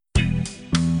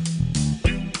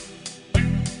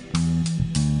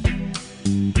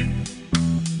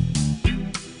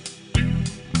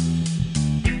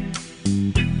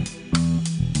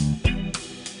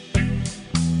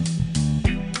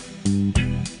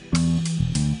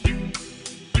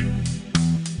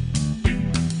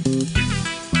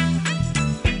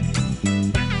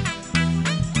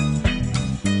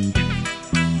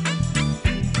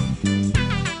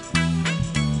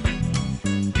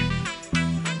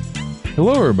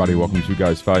Hello, everybody. Welcome to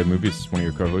Guys Five Movies. This is one of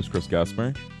your co-hosts, Chris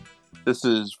Gasper. This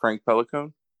is Frank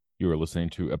Pelicone. You are listening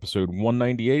to episode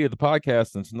 198 of the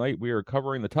podcast, and tonight we are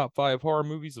covering the top five horror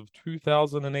movies of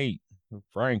 2008.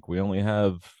 Frank, we only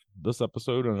have this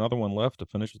episode and another one left to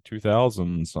finish the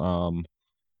 2000s. Then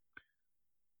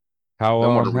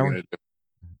what are we how going to do?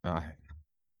 uh,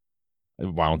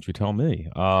 why don't you tell me?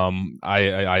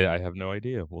 I have no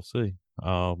idea. We'll see.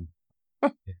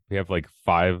 We have like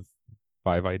five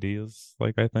ideas,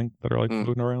 like I think that are like Hmm.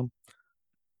 floating around.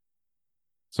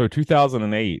 So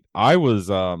 2008, I was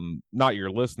not your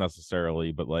list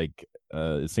necessarily, but like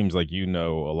it seems like you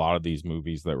know a lot of these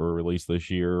movies that were released this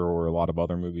year or a lot of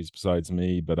other movies besides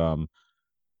me, but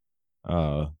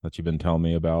that you've been telling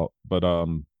me about. But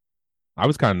I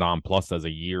was kind of nonplussed as a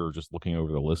year just looking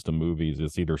over the list of movies.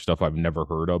 It's either stuff I've never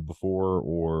heard of before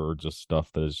or just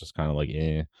stuff that is just kind of like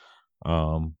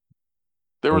um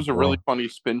There was a really overall. funny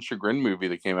Spin Chagrin movie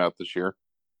that came out this year.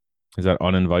 Is that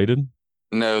Uninvited?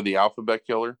 No, The Alphabet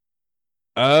Killer.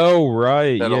 Oh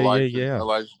right. That Yeah, yeah, Elijah yeah.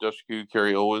 Elijah Dushku,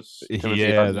 Carrie Ellis, Timothy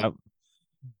Yeah, Hutton.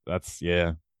 that's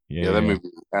yeah. Yeah, Yeah, that yeah. movie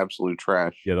is absolute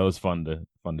trash. Yeah, that was fun to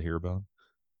hear about.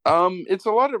 It's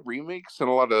a lot of remakes and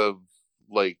a lot of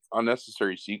like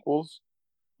unnecessary sequels,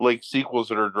 like sequels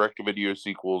that are direct to video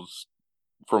sequels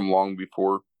from long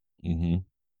before. Hmm.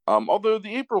 Although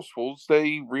the April Fool's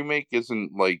Day remake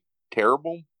isn't like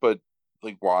terrible, but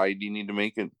like, why do you need to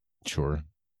make it? Sure.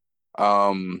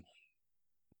 Um,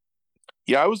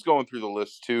 Yeah, I was going through the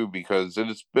list too because it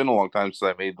has been a long time since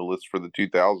I made the list for the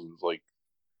 2000s, like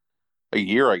a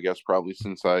year, I guess, probably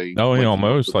since I Oh, yeah, like came up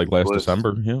almost with like this last list.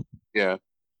 December. Yep. Yeah.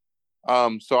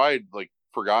 So I had like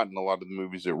forgotten a lot of the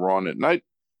movies that were on it, and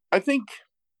I think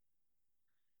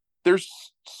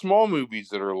there's small movies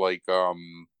that are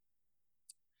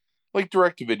like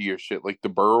direct to video shit, like The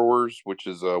Burrowers, which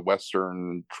is a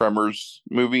Western Tremors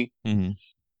movie. Hmm.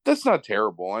 That's not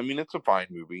terrible. I mean, it's a fine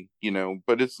movie,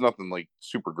 but it's nothing like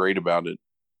super great about it.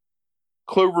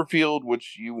 Cloverfield,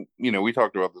 which we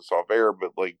talked about this off air,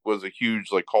 but like was a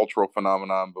huge like cultural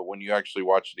phenomenon. But when you actually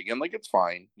watch it again, like it's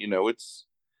fine.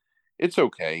 It's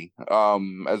okay.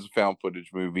 As a found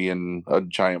footage movie and a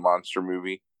giant monster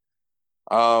movie.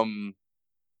 Um,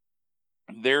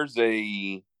 there's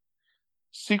a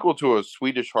sequel to a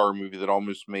Swedish horror movie that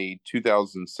almost made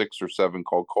 2006 or seven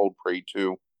called Cold Prey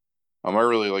 2. I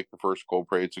really like the first Cold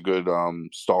Prey. It's a good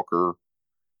stalker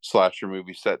slasher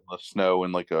movie set in the snow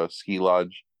in like a ski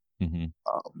lodge. Hmm.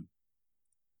 Um,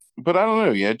 but I don't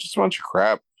know. Yeah, just a bunch of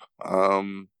crap.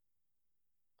 Um,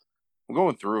 I'm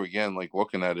going through again, like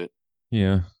looking at it.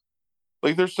 Yeah.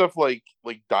 Like there's stuff like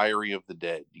Diary of the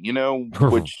Dead,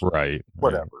 which Right. Right.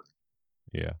 whatever.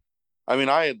 Yeah. I mean,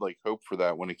 I had like hope for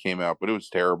that when it came out, but it was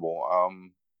terrible.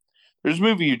 There's a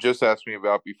movie you just asked me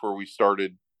about before we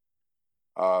started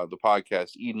the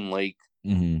podcast, Eden Lake,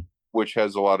 Hmm. which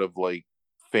has a lot of like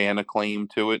fan acclaim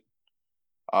to it.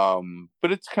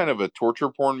 But it's kind of a torture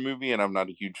porn movie, and I'm not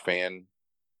a huge fan.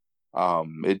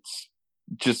 It's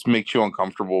just makes you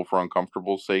uncomfortable for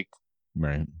uncomfortable's sake.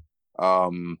 Right.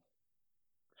 Um,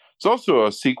 it's also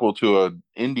a sequel to an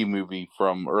indie movie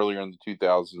from earlier in the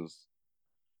 2000s.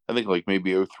 I think like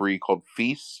maybe '03 called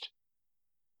Feast.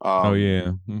 Oh Um,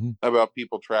 yeah. Hmm. about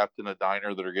people trapped in a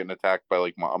diner that are getting attacked by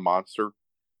like a monster.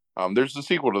 There's a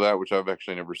sequel to that which I've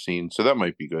actually never seen, so that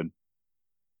might be good.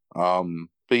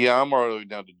 But yeah, I'm already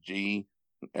down to G,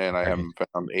 and I Right. haven't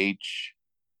found H.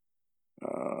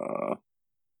 Uh,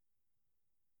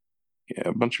 yeah,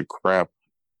 a bunch of crap.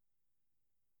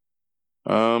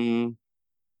 Um,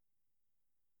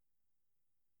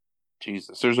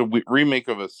 Jesus, there's a remake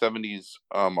of a '70s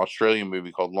Australian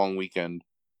movie called Long Weekend,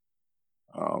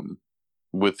 um,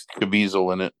 with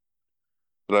Caviezel in it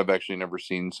that I've actually never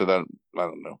seen. So that I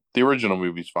don't know. The original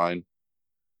movie's fine.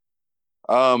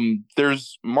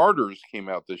 There's Martyrs came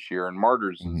out this year, and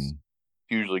Martyrs is Hmm.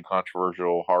 hugely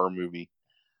controversial horror movie.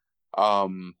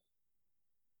 Um,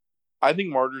 I think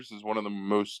Martyrs is one of the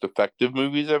most effective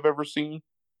movies I've ever seen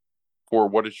for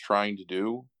what it's trying to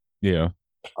do. Yeah.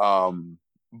 Um,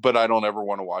 but I don't ever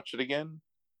want to watch it again.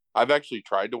 I've actually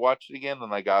tried to watch it again,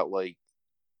 and I got like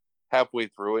halfway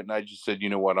through it, and I just said, you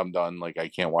know what, I'm done. Like I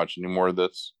can't watch any more of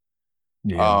this.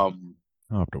 Yeah. Um,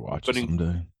 I'll have to watch it but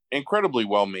someday. incredibly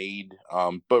well made.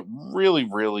 But really,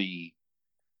 really,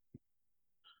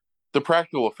 the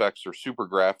practical effects are super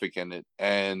graphic in it,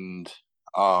 and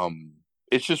um,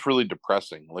 it's just really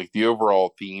depressing. Like the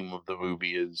overall theme of the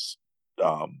movie is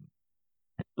um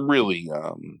really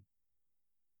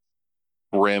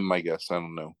grim. I guess I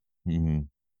don't know. Hmm.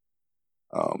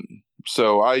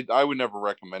 So I would never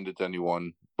recommend it to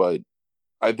anyone, but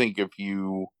I think if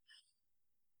you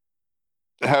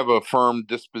have a firm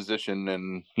disposition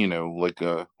and, like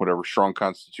a whatever strong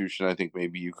constitution, I think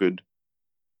maybe you could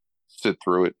sit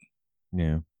through it.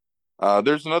 Yeah.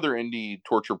 There's another indie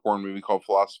torture porn movie called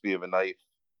Philosophy of a Knife.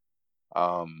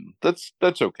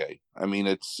 That's okay. I mean,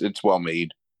 it's well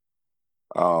made.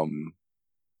 Um,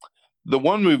 the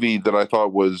one movie that I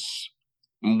thought was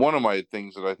one of my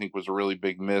things that I think was a really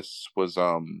big miss was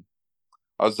a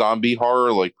zombie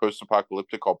horror like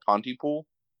post-apocalyptic called Pontypool,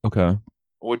 Okay.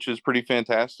 which is pretty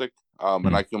fantastic. And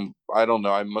Hmm. I don't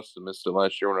know, I must have missed it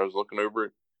last year when I was looking over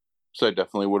it, so I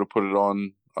definitely would have put it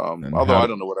on. And Although how I do,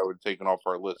 don't know what I would have taken off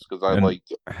our list because I and liked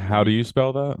the how do movie. you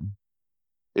spell that?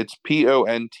 It's Pontypool.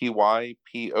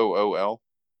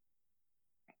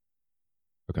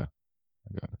 Okay.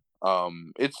 I got it.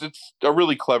 It's a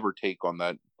really clever take on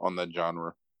that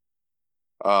genre.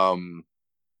 Um,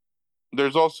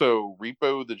 there's also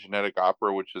Repo, the Genetic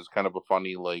Opera, which is kind of a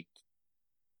funny like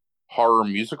horror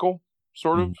musical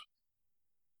sort of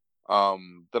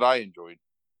Mhm. that I enjoyed.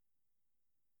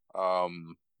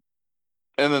 Um,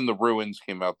 and then The Ruins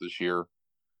came out this year.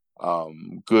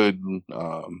 Good.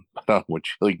 I don't know,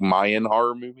 which like Mayan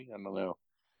horror movie. I don't know.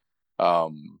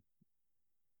 Um,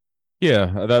 Yeah,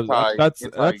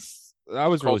 anti I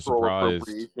was really cultural surprised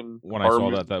appropriation when I horror saw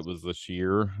movie. that was this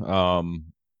year. Because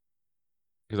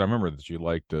I remember that you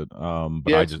liked it. But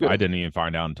Yeah, it's I good. didn't even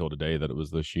find out until today that it was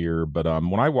this year. But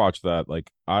when I watched that, like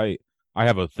I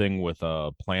have a thing with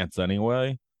plants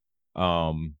anyway.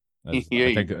 As Yeah, I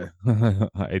you think do.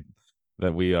 I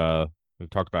that we've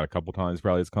talked about a couple times,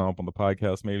 probably it's come up on the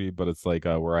podcast maybe, but it's like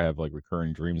where I have like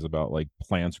recurring dreams about like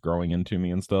plants growing into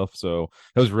me and stuff. So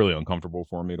it was really uncomfortable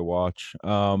for me to watch.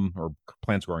 Or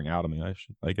plants growing out of me,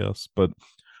 I guess. But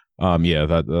yeah,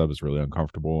 that was really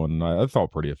uncomfortable, and I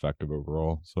thought pretty effective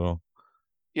overall. So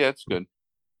Yeah, it's good.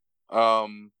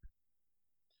 Um,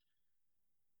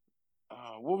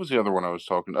 what was the other one I was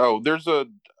talking? Oh, there's a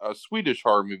Swedish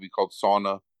horror movie called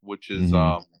Sauna, which is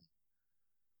mhm.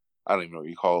 I don't even know what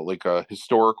you call it, like a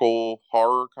historical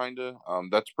horror kind of.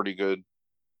 That's pretty good.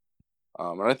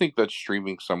 And I think that's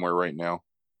streaming somewhere right now.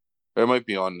 It might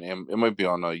be on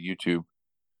YouTube.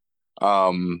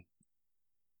 Um,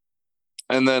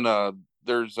 and then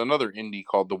there's another indie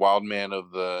called The Wild Man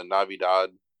of the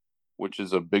Navidad, which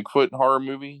is a Bigfoot horror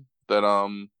movie that I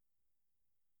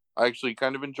actually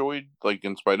kind of enjoyed, like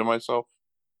in spite of myself.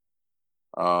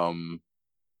 Um,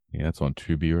 Yeah, it's on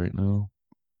Tubi right now.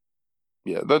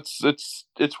 yeah,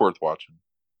 it's worth watching.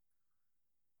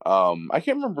 I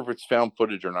can't remember if it's found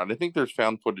footage or not. I think there's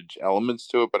found footage elements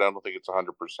to it, but I don't think it's 100%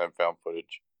 found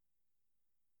footage.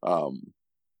 Um,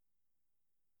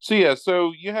 so yeah,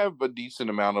 so you have a decent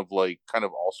amount of like kind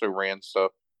of also ran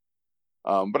stuff.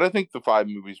 But I think the five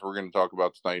movies we're going to talk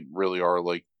about tonight really are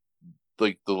like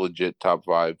the legit top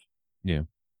five Yeah.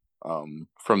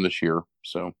 from this year.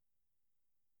 So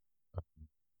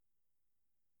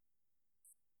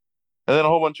and then a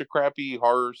whole bunch of crappy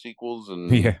horror sequels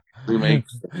and Yeah.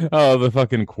 remakes. Oh, the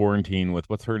fucking quarantine with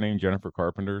what's her name, Jennifer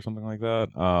Carpenter or something like that.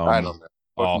 I don't know.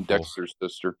 Fucking Awful. Dexter's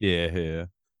sister. Yeah, yeah. Yeah.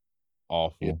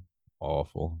 Awful.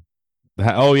 Awful.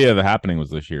 Oh yeah, The Happening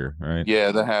was this year, right?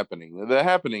 Yeah, The Happening. The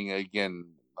Happening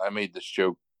again. I made this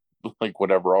joke like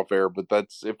whatever off air, but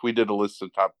that's if we did a list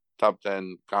of top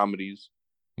 10 comedies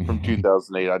from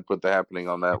 2008, I'd put The Happening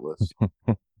on that list.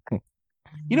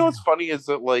 You know what's funny is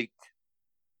that like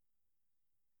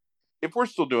if we're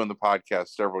still doing the podcast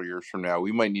several years from now,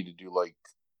 we might need to do like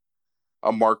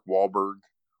a Mark Wahlberg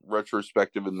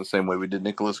retrospective in the same way we did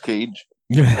Nicolas Cage.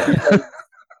 Because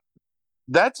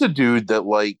that's a dude that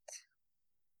like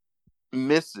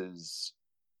misses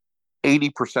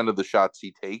 80% of the shots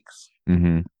he takes,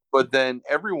 Hmm. but then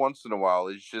every once in a while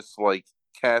is just like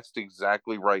cast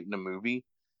exactly right in a movie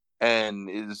and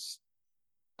is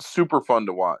super fun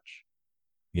to watch.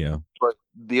 Yeah. But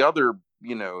the other,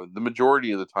 the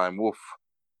majority of the time, woof,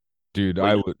 Dude,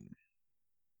 like I would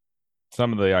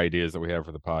some of the ideas that we have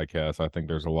for the podcast, I think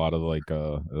there's a lot of like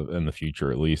in the future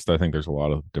at least. I think there's a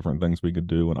lot of different things we could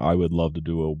do, and I would love to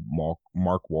do a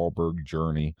Mark Wahlberg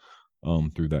journey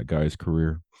through that guy's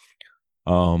career.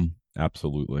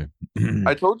 Absolutely.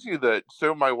 I told you that.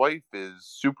 So my wife is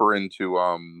super into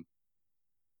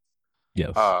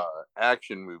Yes. uh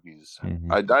action movies.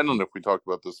 Hmm. I don't know if we talked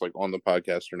about this like on the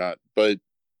podcast or not, but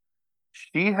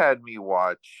she had me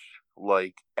watch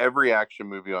like every action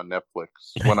movie on Netflix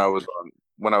when I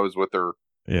was with her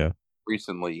Yeah.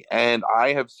 recently, and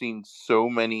I have seen so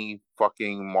many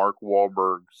fucking Mark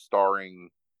Wahlberg starring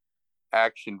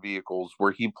action vehicles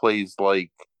where he plays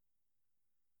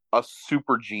a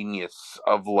super genius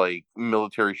of like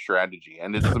military strategy,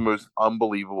 and it's the most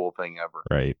unbelievable thing ever.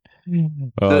 Right.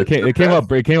 The It came best,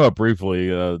 up. It came up briefly.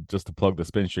 Just to plug the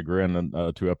Spin Chagrin.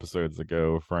 And 2 episodes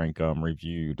ago, Frank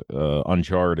reviewed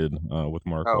Uncharted with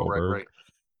Mark oh right, Wahlberg.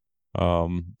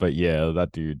 right. But yeah,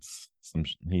 that dude's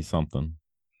he's something.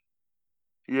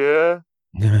 Yeah.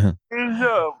 And,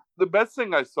 the best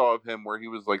thing I saw of him where he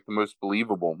was like the most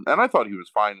believable, and I thought he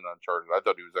was fine in Uncharted. I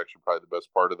thought he was actually probably the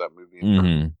best part of that movie in terms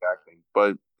Hmm. of acting.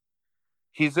 But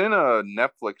he's in a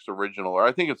Netflix original, or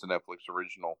I think it's a Netflix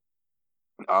original.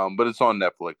 But it's on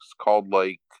Netflix called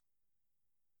like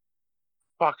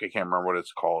fuck, I can't remember what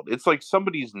it's called. It's like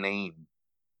somebody's name.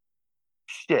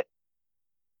 Shit.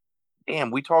 Damn,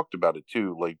 we talked about it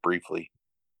too, like briefly.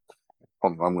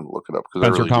 Hold on, I'm gonna look it up because I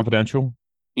Spencer really do. Confidential.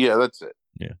 Yeah, that's it.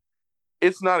 Yeah.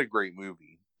 It's not a great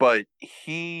movie, but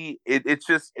it's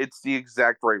just it's the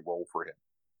exact right role for him,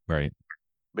 Right.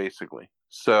 basically.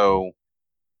 So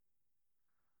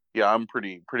yeah, I'm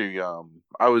pretty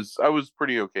I was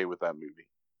pretty okay with that movie,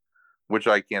 which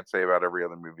I can't say about every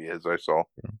other movie as I saw.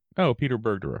 Oh, Peter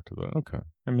Berg directed that. Okay.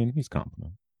 I mean, he's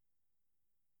competent.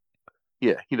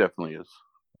 Yeah, he definitely is.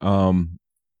 Um.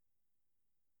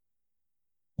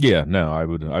 Yeah. No, I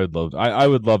would love. I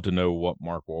would love to know what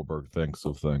Mark Wahlberg thinks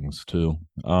of things too.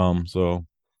 So.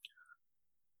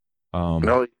 Um.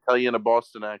 I'll tell you in a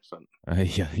Boston accent.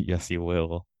 Yeah. Yes, he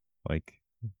will. Like.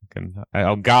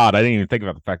 Oh God, I didn't even think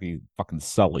about the fact that he's fucking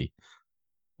Sully.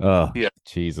 Yeah,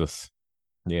 Jesus.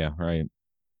 Yeah. Right.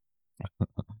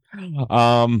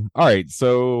 All right.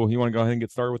 So you want to go ahead and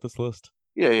get started with this list?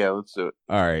 yeah. Let's do it.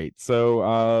 All right.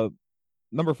 So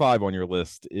number 5 on your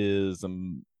list is a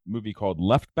movie called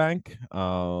Left Bank,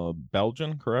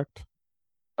 Belgian, correct?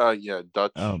 Yeah,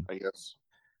 Dutch, Um, I guess.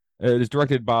 it is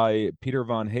directed by Peter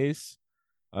Van Hees.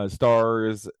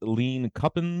 Stars Leen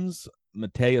Kuppens,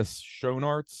 Matthias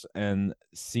Schoenaerts, and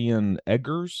Cian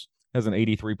Eggers. Has an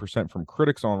 83% from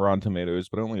critics on Rotten Tomatoes,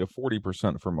 but only a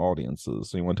 40% from audiences.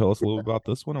 So you want to tell us a little about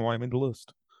this one and why I made the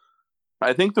list?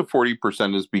 I think the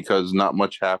 40% is because not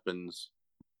much happens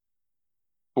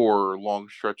for long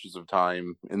stretches of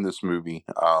time in this movie.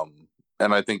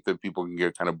 And I think that people can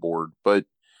get kind of bored. But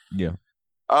Yeah.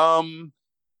 um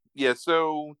yeah,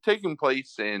 so taking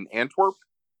place in Antwerp,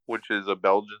 which is a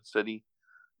Belgian city,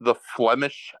 the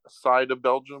Flemish side of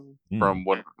Belgium, Mm, from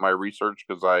what my research,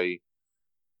 because I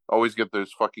always get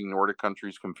those fucking Nordic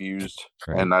countries confused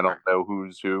right. and I don't know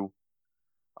who's who.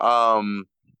 Um,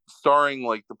 Starring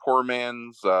like the poor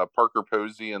man's Parker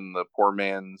Posey and the poor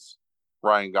man's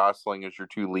Ryan Gosling as your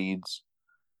two leads.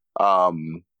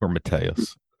 Um, Or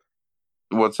Matthias.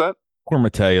 what's that? Or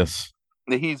Matthias.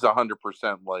 He's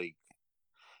 100% like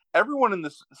everyone in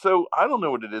this. So I don't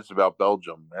know what it is about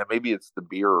Belgium, and maybe it's the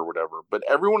beer or whatever. But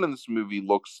everyone in this movie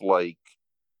looks like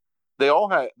they all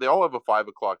have a 5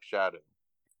 o'clock shadow,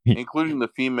 including the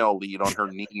female lead on her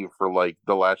knee for like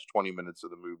the last 20 minutes of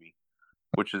the movie,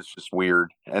 which is just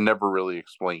weird and never really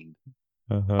explained.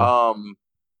 Uh-huh. Um,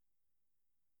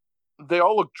 they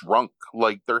all look drunk,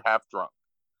 like they're half drunk,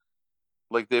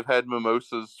 like they've had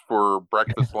mimosas for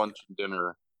breakfast, lunch, and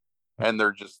dinner, and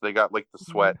they got like the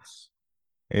sweats.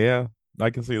 Yeah, I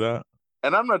can see that.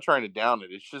 And I'm not trying to down it.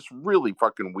 It's just really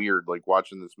fucking weird, like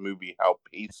watching this movie, how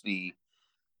pasty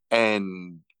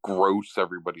and gross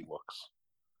everybody looks.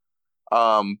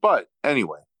 But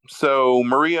anyway, so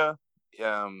Maria,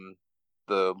 um,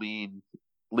 the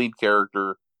lead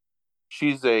character,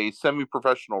 she's a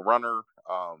semi-professional runner,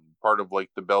 part of like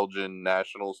the Belgian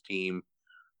nationals team.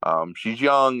 She's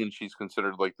young and she's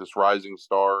considered like this rising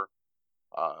star.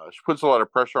 She puts a lot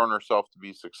of pressure on herself to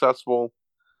be successful.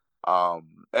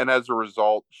 And as a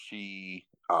result, she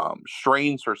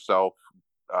strains herself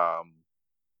um,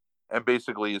 and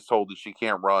basically is told that she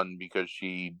can't run because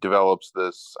she develops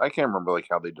this. I can't remember like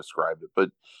how they described it,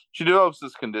 but she develops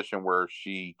this condition where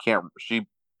she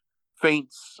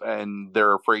faints and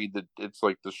they're afraid that it's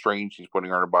like the strain she's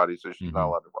putting on her body, so she's not Hmm.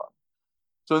 allowed to run.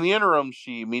 So in the interim,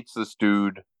 she meets this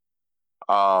dude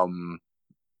um,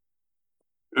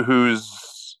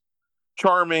 who's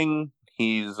charming.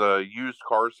 He's a used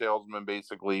car salesman,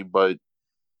 basically, but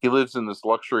he lives in this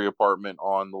luxury apartment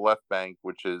on the left bank,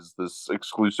 which is this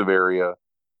exclusive area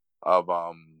of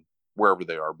wherever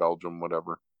they are, Belgium,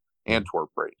 whatever, Yeah. Antwerp,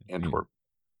 right? Yeah. Antwerp.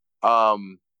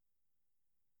 Um,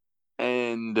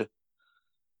 and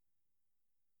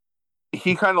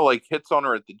he kind of like hits on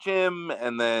her at the gym,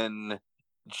 and then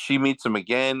she meets him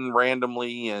again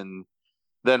randomly, and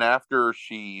then after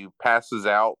she passes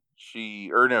out, she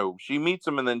meets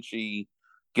him and then she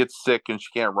gets sick and she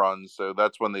can't run. So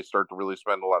that's when they start to really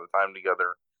spend a lot of time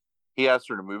together. He asks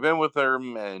her to move in with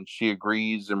him and she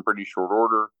agrees in pretty short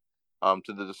order.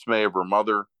 to the dismay of her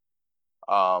mother.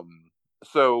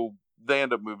 So they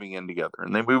end up moving in together,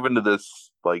 and they move into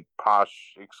this like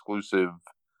posh, exclusive,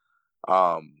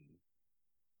 um,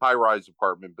 high-rise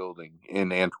apartment building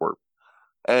in Antwerp.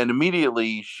 And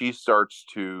immediately she starts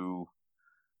to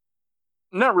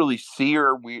not really see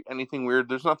or anything weird.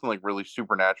 There's nothing like really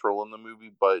supernatural in the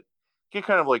movie, but get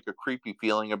kind of like a creepy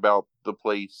feeling about the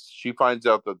place. She finds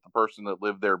out that the person that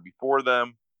lived there before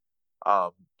them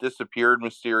um, disappeared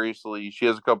mysteriously. She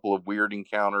has a couple of weird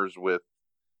encounters with,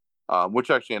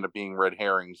 which actually end up being red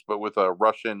herrings, but with a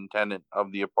Russian tenant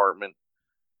of the apartment.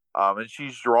 And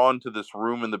she's drawn to this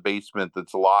room in the basement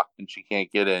that's locked and she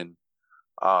can't get in.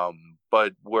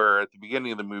 But where at the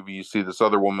beginning of the movie you see this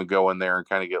other woman go in there and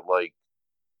kind of get like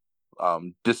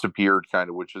disappeared, kind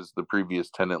of, which is the previous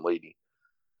tenant lady.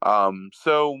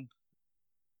 So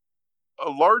a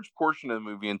large portion of the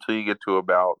movie until you get to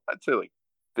about, I'd say like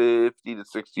 50 to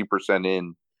 60%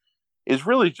 in, is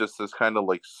really just this kind of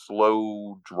like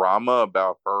slow drama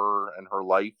about her and her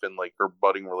life and like her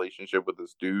budding relationship with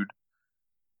this dude.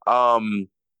 Um,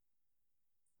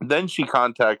 then she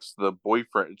contacts the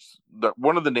boyfriend.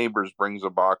 One of the neighbors brings a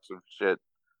box of shit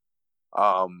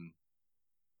um,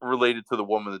 related to the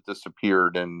woman that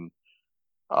disappeared, and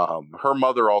her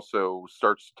mother also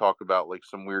starts to talk about like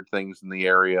some weird things in the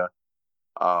area.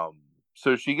 Um,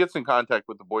 so she gets in contact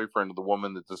with the boyfriend of the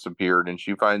woman that disappeared, and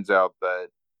she finds out that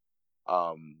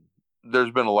um,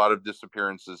 there's been a lot of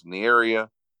disappearances in the area.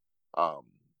 Um,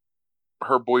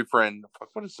 her boyfriend,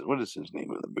 what is his name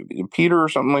in the movie? Peter or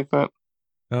something like that.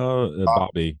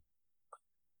 Bobby.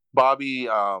 Bobby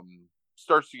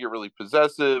starts to get really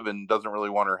possessive and doesn't really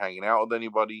want her hanging out with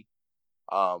anybody.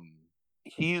 Um,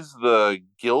 he's the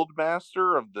guild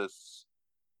master of this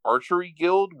archery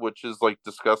guild, which is like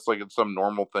discussed like it's some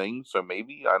normal thing. So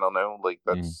maybe, I don't know, like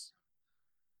that's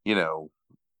you know,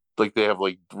 like they have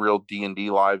like real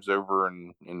D&D lives over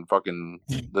in fucking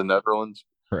the Netherlands.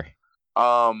 Right.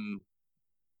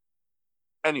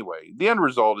 Anyway, the end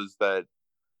result is that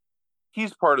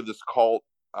he's part of this cult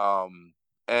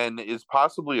and is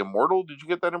possibly immortal. Did you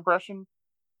get that impression?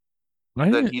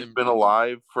 That he's been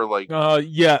alive for like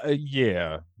yeah.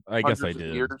 I guess I hundreds of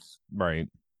did. years. Right.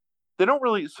 They don't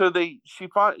really. So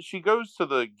she goes to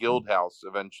the guild house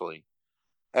eventually,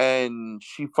 and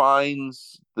she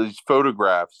finds these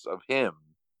photographs of him,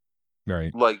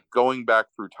 Right. like going back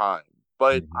through time.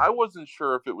 But Mhm. I wasn't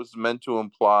sure if it was meant to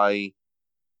imply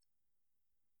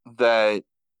that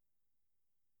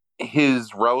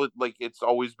his relative, like it's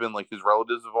always been like his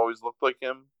relatives have always looked like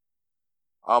him.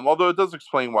 Although it does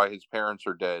explain why his parents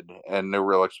are dead, and no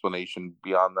real explanation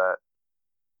beyond that.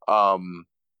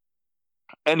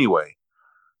 Anyway,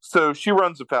 so she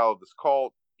runs afoul of this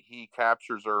cult. He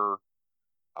captures her,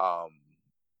 um,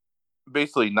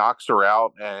 basically knocks her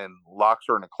out and locks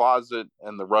her in a closet.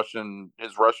 And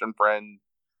his Russian friend,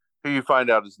 who you find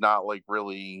out is not like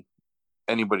really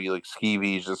anybody like skeevy,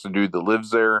 he's just a dude that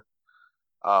lives there.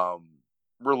 Um,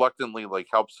 reluctantly like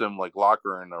helps him like lock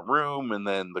her in a room, and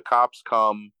then the cops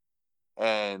come,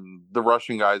 and the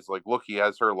Russian guy's like, look, he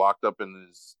has her locked up in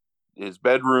his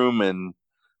bedroom, and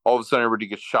all of a sudden everybody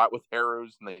gets shot with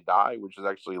arrows and they die, which is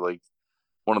actually like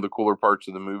one of the cooler parts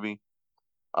of the movie.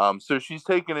 So she's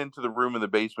taken into the room in the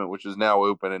basement, which is now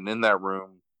open, and in that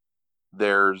room,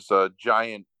 there's a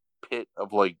giant pit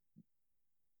of like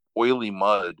oily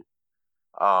mud.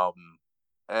 Um,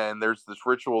 and there's this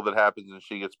ritual that happens, and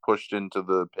she gets pushed into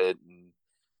the pit, and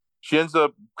she ends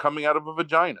up coming out of a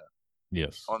vagina.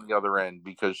 Yes. On the other end,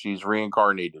 because she's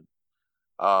reincarnated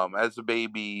as a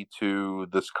baby to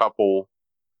this couple,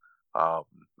 um,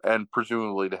 and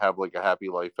presumably to have like a happy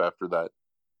life after that.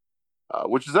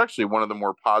 Which is actually one of the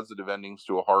more positive endings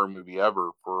to a horror movie ever,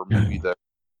 for a movie that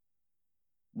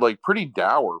like pretty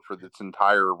dour for its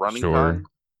entire running Sure.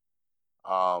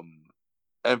 time,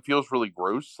 and feels really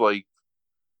gross. Like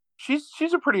she's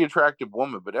a pretty attractive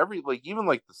woman, but even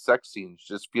like the sex scenes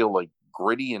just feel like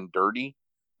gritty and dirty.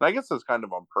 And I guess that's kind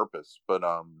of on purpose, but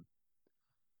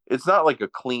it's not like a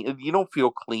clean. You don't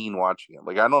feel clean watching it.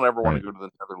 Like I don't ever want to Right. go to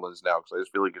the Netherlands now because I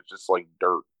just feel like it's just like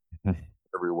dirt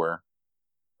everywhere.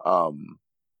 Um,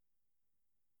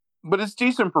 but it's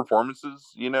decent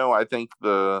performances. I think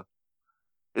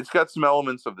it's got some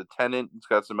elements of The Tenant. It's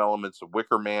got some elements of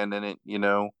Wicker Man in it.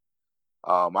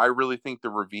 I really think the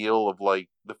reveal of like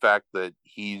the fact that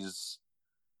he's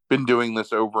been doing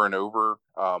this over and over,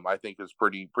 I think is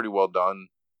pretty well done.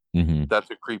 Mm-hmm. That's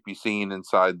a creepy scene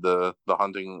inside the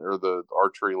hunting or the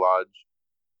archery lodge.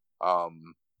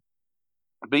 Um,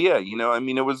 but yeah, I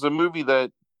mean, it was a movie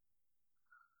that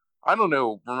I don't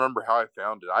know. Remember how I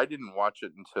found it? I didn't watch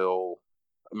it until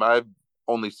I've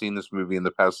only seen this movie in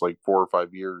the past like 4 or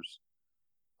 5 years.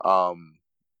 Um,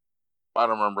 I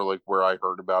don't remember like where I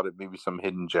heard about it, maybe some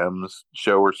Hidden Gems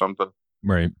show or something.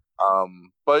 Right.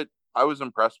 But I was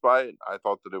impressed by it. I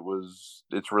thought that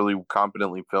it's really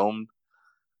competently filmed.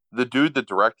 The dude that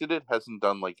directed it hasn't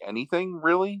done like anything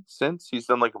really since. He's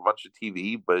done like a bunch of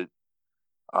TV, but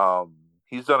um,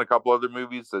 he's done a couple other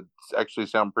movies that actually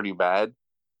sound pretty bad,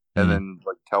 and Mm. then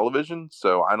like television.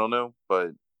 So I don't know,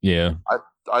 but Yeah. I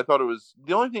I thought it was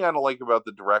the only thing I don't like about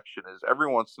the direction is every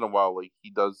once in a while like he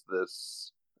does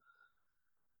this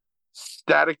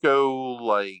statico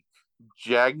like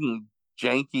jagging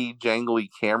janky jangly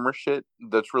camera shit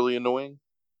that's really annoying.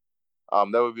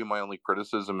 That would be my only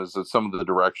criticism is that some of the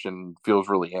direction feels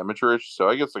really amateurish. So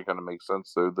I guess it kind of makes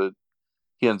sense though that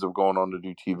he ends up going on to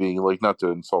do TV. Like not to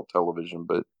insult television,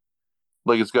 but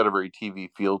like it's got a very TV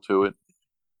feel to it.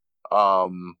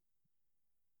 Um,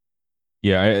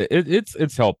 Yeah,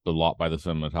 it's helped a lot by the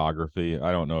cinematography.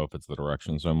 I don't know if it's the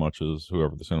direction so much as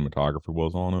whoever the cinematographer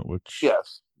was on it, which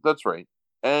yes, that's right,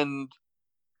 and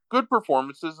good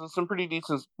performances and some pretty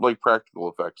decent like practical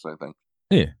effects. I think.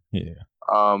 yeah, yeah.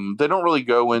 They don't really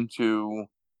go into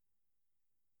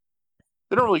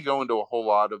a whole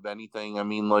lot of anything. I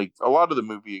mean, like a lot of the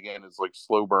movie again is like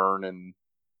slow burn and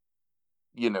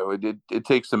it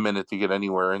takes a minute to get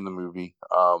anywhere in the movie.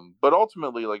 But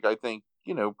ultimately, like I think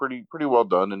pretty well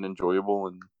done and enjoyable,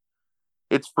 and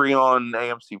it's free on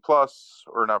AMC Plus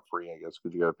or not free, I guess,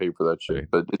 because you got to pay for that shit. Right.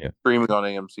 But it's Yeah. streaming on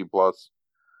AMC Plus,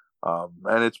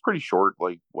 and it's pretty short,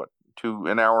 like what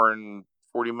an hour and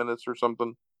 40 minutes or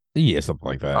something. Yeah, something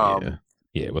like that. Yeah. Um,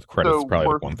 Yeah, with credits so probably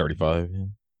like worth 135.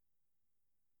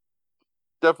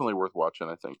 definitely worth watching,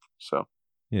 I think. So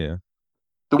Yeah.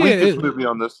 the Yeah, weakest movie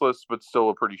on this list, but still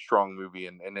a pretty strong movie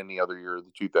in any other year of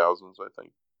the 2000s, I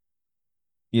think.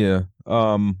 yeah.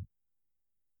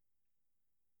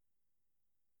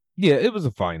 Yeah, it was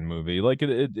a fine movie. Like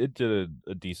it did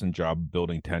a decent job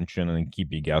building tension and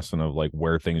keep you guessing of like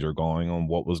where things are going on,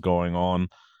 what was going on.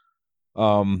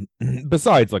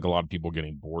 Besides like a lot of people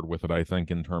getting bored with it, I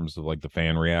think in terms of like the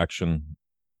fan reaction.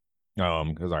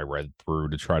 Because I read through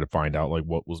to try to find out like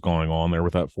what was going on there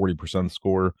with that 40%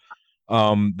 score.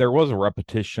 There was a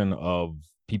repetition of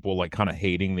people like kind of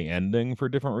hating the ending for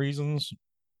different reasons.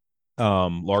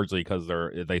 Largely because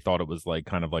they thought it was like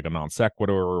kind of like a non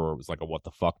sequitur or it was like a what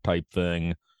the fuck type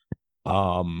thing.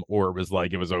 Or it was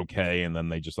like it was okay and then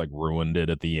they just like ruined it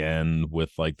at the end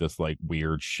with like this like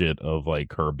weird shit of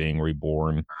like her being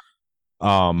reborn.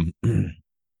 Um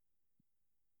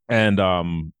and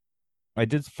I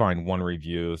did find one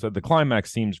review said the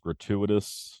climax seems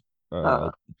gratuitous. Uh,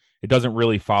 Uh, it doesn't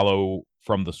really follow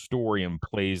from the story and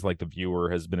plays like the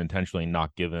viewer has been intentionally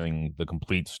not giving the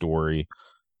complete story.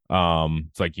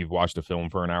 It's like you've watched a film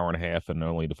for an hour and a half and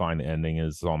only to find the ending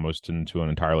is almost into an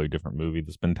entirely different movie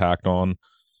that's been tacked on.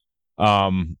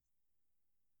 Um,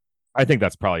 I think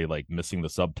that's probably like missing the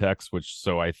subtext, which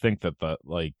so I think that the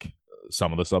like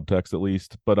some of the subtext at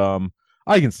least, but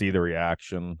I can see the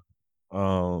reaction.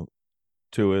 Uh,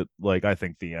 to it. Like I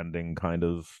think the ending kind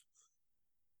of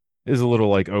is a little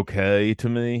like okay to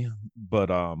me, but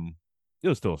it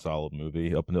was still a solid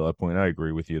movie up until that point. I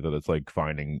agree with you that it's like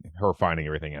finding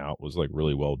everything out was like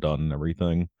really well done and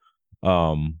everything.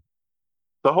 Um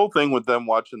the whole thing with them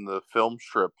watching the film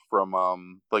strip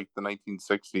from like the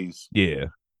 1960s, yeah.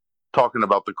 talking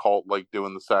about the cult like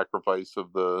doing the sacrifice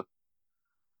of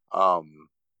um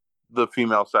the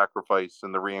female sacrifice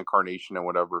and the reincarnation and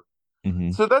whatever.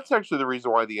 Hmm. So that's actually the reason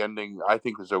why the ending I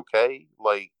think is okay.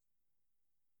 Like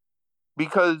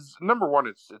because number one,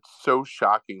 it's so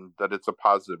shocking that it's a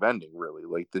positive ending, really,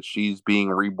 like that she's being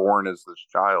reborn as this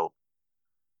child,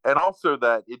 and also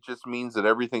that it just means that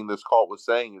everything this cult was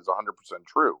saying is 100%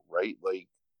 true, right? Like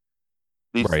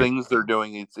these Right. things they're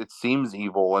doing, it seems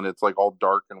evil and it's like all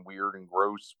dark and weird and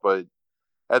gross, but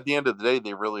at the end of the day,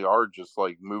 they really are just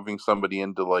like moving somebody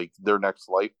into like their next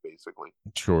life, basically.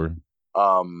 Sure.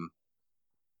 Um,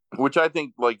 which I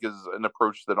think like is an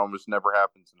approach that almost never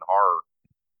happens in horror.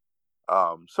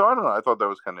 So I don't know. I thought that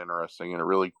was kind of interesting,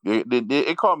 and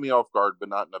it caught me off guard, but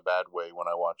not in a bad way when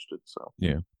I watched it. So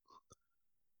Yeah.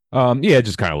 Yeah, it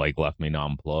just kind of like left me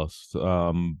nonplussed.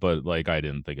 But like I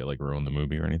didn't think it like ruined the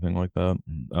movie or anything like that.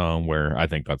 Where I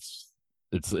think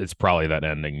it's probably that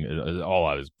ending. All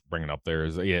I was bringing up there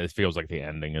is yeah, it feels like the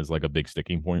ending is like a big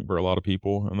sticking point for a lot of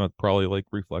people, and that probably like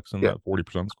reflects in yeah, that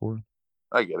 40% score.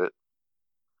 I get it.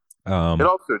 It Um,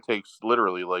 also takes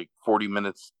literally like 40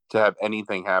 minutes to have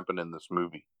anything happen in this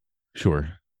movie.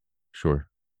 sure, sure.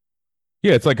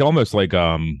 Yeah, it's like almost like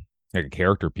a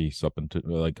character piece up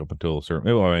until a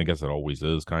certain. Well, I guess it always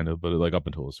is kind of, but like up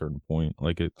until a certain point,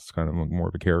 like it's kind of more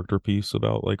of a character piece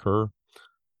about like her.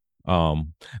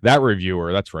 That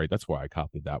reviewer, that's right, that's why I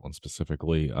copied that one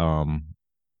specifically.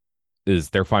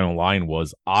 Is their final line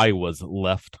was "I was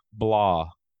left blah,"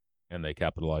 and they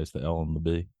capitalized the L and the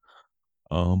B.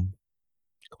 Um,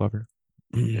 Clever.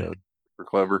 Yeah, super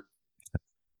clever.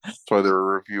 That's why they're a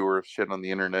reviewer of shit on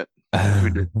the internet who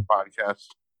did the podcast.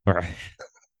 All right.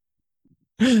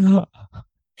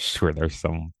 Sure, there's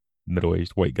some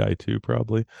middle-aged white guy too,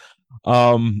 probably.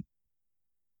 Um,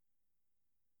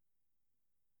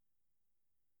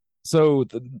 so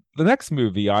the next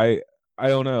movie, I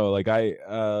don't know, like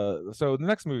so the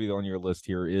next movie on your list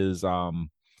here is an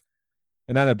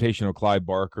adaptation of Clive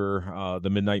Barker. The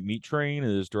Midnight Meat Train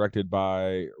is directed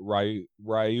by Ryuhei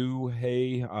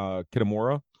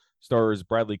Kitamura. Stars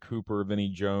Bradley Cooper, Vinnie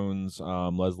Jones,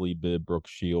 Leslie Bibb, Brooke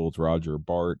Shields, Roger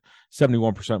Bart.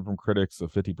 71% from critics,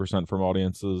 50% from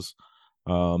audiences.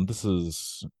 This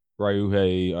is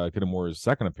Ryuhei Kitamura's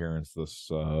second appearance this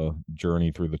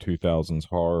journey through the 2000s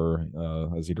horror,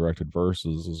 as he directed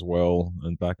Versus as well,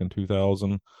 and back in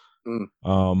 2000. Mm,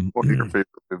 Um, one of your favorite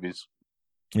movies.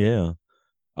 yeah.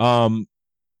 Um,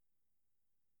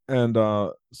 and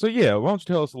so yeah, why don't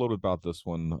you tell us a little bit about this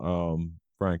one,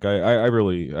 Frank? I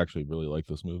really actually really like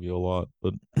this movie a lot,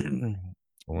 but I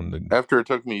wanted After it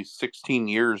took me 16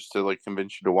 years to like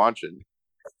convince you to watch it.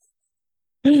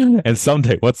 to... And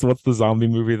someday, what's the zombie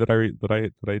movie that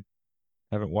I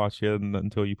haven't watched yet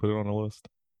until you put it on a list?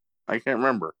 I can't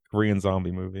remember. Korean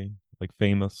zombie movie, like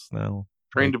famous now.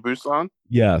 Train Like to Busan?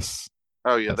 yes,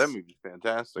 Oh yeah, that yes, movie's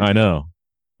fantastic. I know,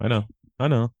 I know, I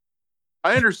know.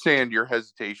 I understand your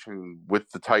hesitation with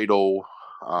the title,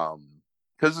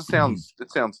 because it sounds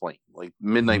lame. Like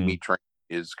Midnight Mhm. Meat Train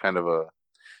is kind of a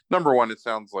number one. It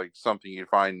sounds like something you'd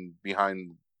find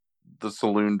behind the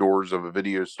saloon doors of a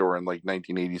video store in like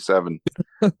 1987.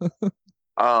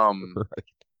 Um, Right.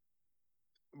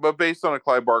 but based on a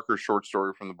Clive Barker short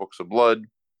story from the Books of Blood,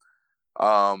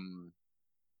 um,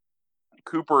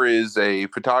 Cooper is a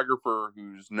photographer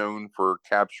who's known for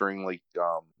capturing like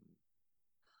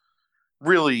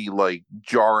really like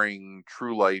jarring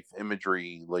true life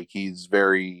imagery. Like he's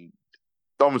very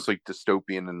almost like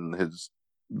dystopian in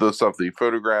the stuff that he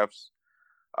photographs,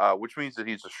 which means that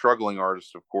he's a struggling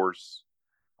artist, of course.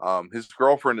 His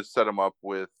girlfriend has set him up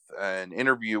with an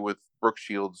interview with Brooke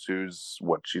Shields, who's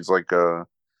what she's like a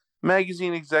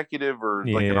magazine executive or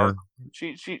like an Yeah, art.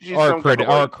 She's some kind of like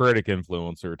art critic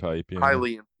influencer type. Yeah,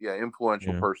 highly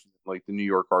influential yeah, person like the New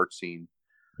York art scene.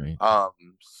 right. Um,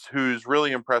 who's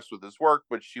really impressed with his work,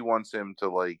 but she wants him to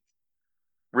like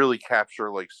really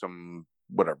capture like some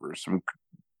whatever some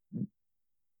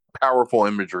powerful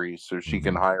imagery so she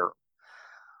can Mhm. hire.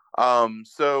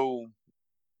 So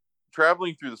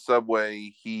traveling through the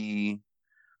subway, he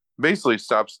basically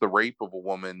stops the rape of a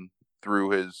woman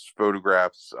through his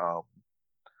photographs.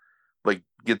 Like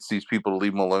gets these people to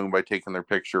leave him alone by taking their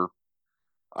picture.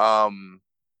 Um,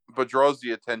 but draws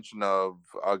the attention of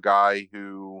a guy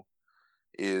who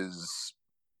is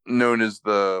known as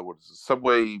the what is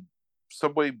it,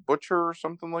 subway butcher or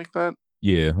something like that.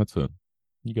 Yeah, that's it.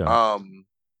 You got it. Um,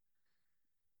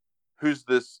 who's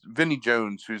this Vinnie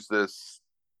Jones? Who's this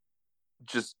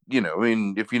just I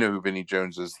mean, if you know who Vinnie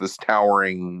Jones is, this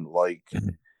towering like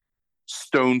Mhm.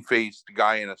 stone faced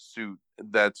guy in a suit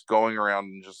that's going around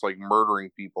and just like murdering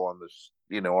people on this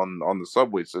on the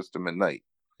subway system at night.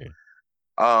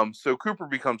 Yeah. So Cooper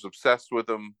becomes obsessed with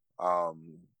him,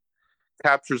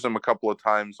 captures him a couple of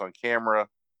times on camera,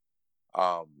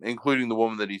 including the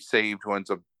woman that he saved who ends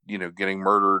up getting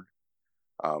murdered,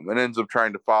 and ends up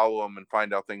trying to follow him and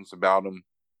find out things about him.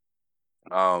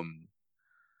 Um,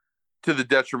 to the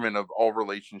detriment of all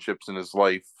relationships in his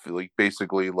life, like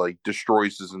basically like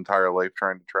destroys his entire life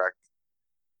trying to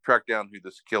track down who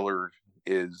this killer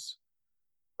is.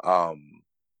 Um,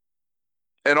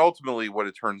 and ultimately, what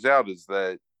it turns out is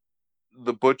that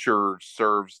the butcher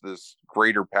serves this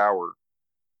greater power,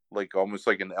 like almost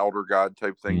like an elder god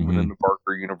type thing within Mhm. the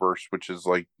Barker universe, which is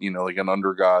like like an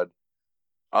under god.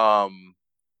 Um,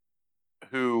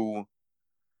 who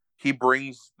he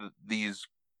brings these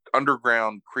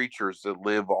underground creatures that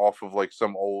live off of like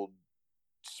some old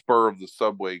spur of the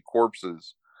subway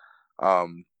corpses,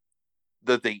 um,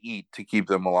 that they eat to keep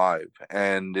them alive,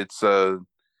 and it's a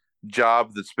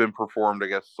job that's been performed, I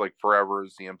guess, like forever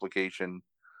is the implication,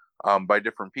 by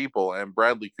different people. And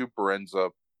Bradley Cooper ends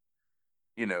up,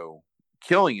 you know,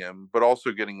 killing him, but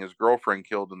also getting his girlfriend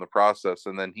killed in the process.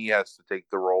 And then he has to take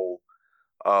the role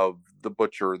of the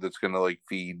butcher that's going to like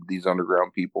feed these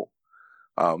underground people.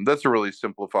 That's a really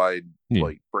simplified Yeah.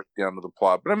 like breakdown of the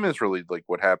plot, but I mean, it's really like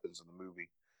what happens in the movie.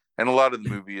 And a lot of the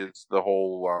movie is the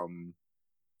whole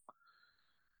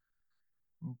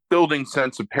building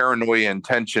sense of paranoia and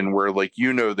tension where like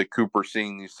that Cooper's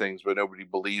seeing these things but nobody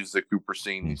believes that Cooper's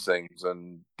seeing Mm. these things,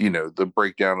 and the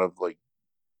breakdown of like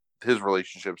his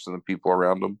relationships and the people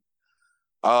around him.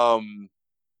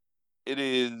 It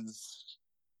is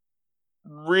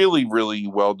really really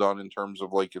well done in terms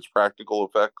of like its practical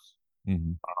effects,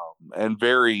 Mm-hmm. and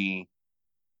very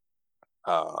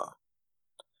uh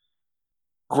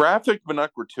graphic but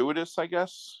not gratuitous, I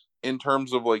guess, in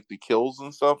terms of like the kills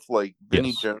and stuff. Like Vinnie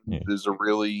Yes. Jones Yeah. is a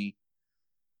really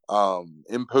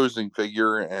imposing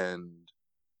figure, and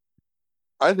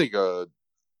I think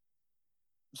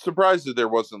surprised that there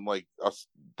wasn't like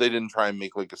they didn't try and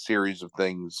make like a series of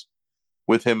things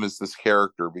with him as this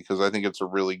character, because I think it's a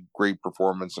really great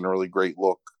performance and a really great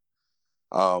look.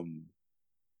 um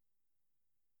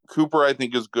Cooper, I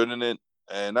think, is good in it,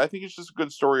 and I think it's just a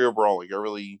good story overall. Like I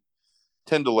really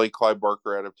tend to like Clive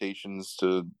Barker adaptations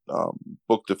to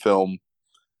book to film.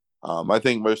 I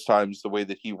think most times the way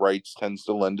that he writes tends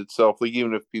to lend itself, like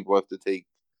even if people have to take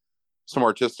some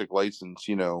artistic license,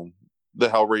 the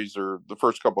Hellraiser, the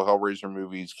first couple of Hellraiser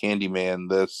movies, Candyman,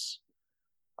 this,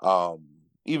 um,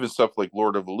 even stuff like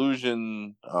Lord of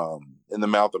Illusion, In the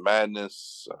Mouth of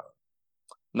Madness,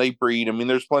 Nightbreed. I mean,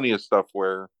 there's plenty of stuff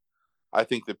where I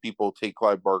think that people take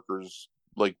Clive Barker's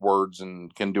like words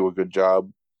and can do a good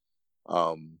job,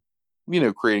 um,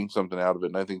 creating something out of it.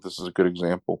 And I think this is a good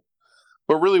example.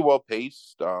 But really well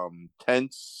paced,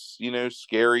 tense,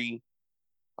 scary,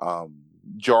 um,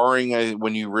 jarring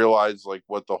when you realize like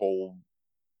what the whole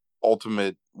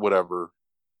ultimate whatever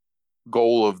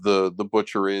goal of the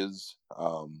butcher is,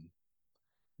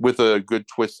 with a good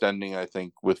twist ending, I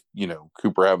think, with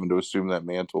Cooper having to assume that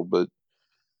mantle. But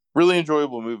really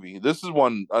enjoyable movie. This is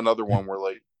another one where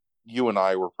like you and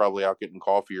I were probably out getting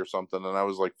coffee or something, and I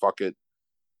was like, fuck it,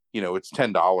 it's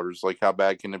 $10, like how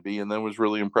bad can it be? And then was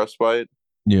really impressed by it,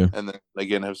 Yeah. and then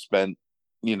again have spent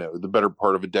the better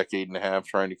part of a decade and a half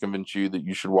trying to convince you that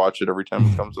you should watch it every time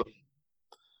it comes up,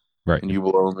 Right. and you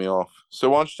blow me off. So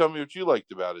why don't you tell me what you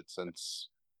liked about it? Since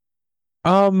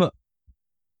Um.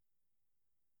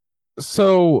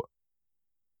 So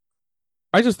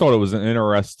I just thought it was an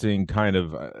interesting kind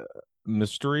of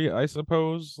mystery, I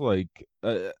suppose. Like,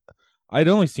 I'd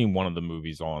only seen one of the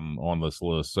movies on this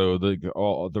list, so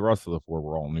the rest of the four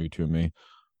were all new to me.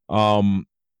 Um,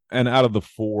 and out of the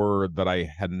four that I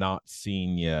had not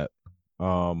seen yet,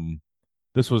 um,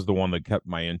 this was the one that kept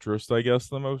my interest, I guess,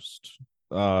 the most.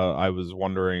 I was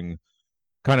wondering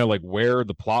kind of like where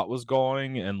the plot was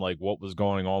going and like what was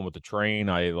going on with the train.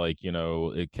 I like,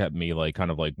 it kept me like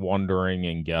kind of like wondering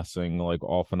and guessing like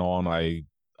off and on. I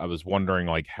was wondering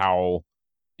like how,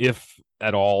 if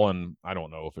at all, and I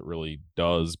don't know if it really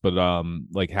does, but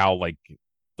like how like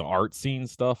the art scene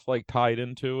stuff like tied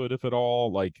into it, if at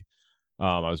all. Like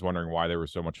I was wondering why there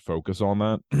was so much focus on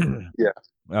that. yeah,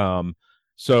 um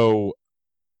so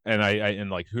and I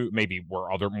and like who maybe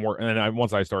were other more, and I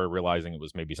once I started realizing it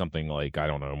was maybe something like I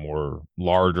don't know, more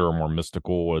larger, more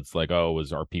mystical. It's like, oh,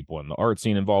 is our people in the art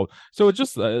scene involved? So it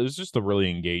was just a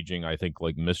really engaging, I think,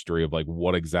 like mystery of like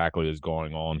what exactly is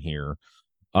going on here.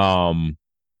 um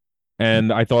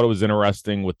and I thought it was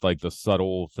interesting with like the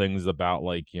subtle things about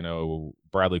like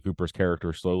Bradley Cooper's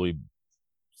character slowly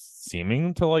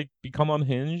seeming to like become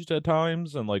unhinged at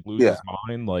times and like lose yeah, his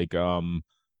mind, like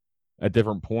at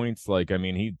different points. Like I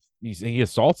mean he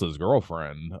assaults his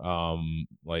girlfriend,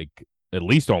 like at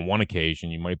least on one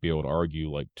occasion. You might be able to argue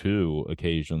like two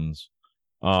occasions.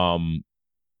 um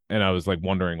and I was like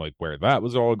wondering like where that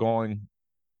was all going.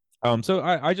 So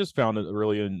I just found it a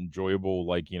really enjoyable,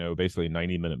 like basically a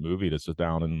 90-minute movie to sit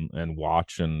down and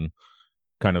watch and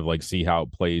kind of like see how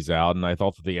it plays out. And I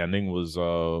thought that the ending was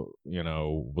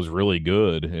was really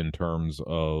good in terms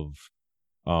of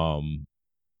um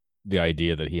the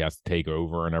idea that he has to take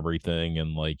over and everything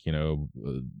and like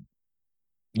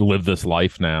live this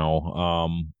life now.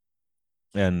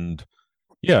 And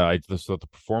yeah, I just thought the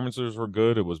performances were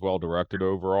good. It was well directed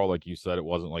overall. Like you said, it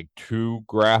wasn't like too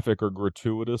graphic or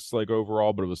gratuitous like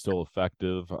overall, but it was still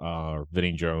effective.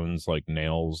 Vinnie Jones like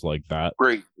nails like that.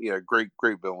 great, yeah, great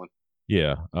villain.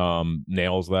 Yeah,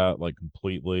 nails that like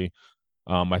completely.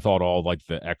 I thought all like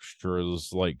the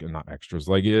extras, like not extras,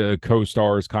 like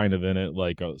co-stars kind of in it,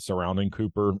 like surrounding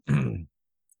Cooper.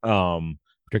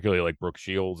 Particularly like Brooke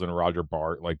Shields and Roger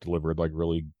Bart like delivered like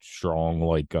really strong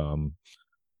like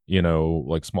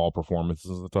like small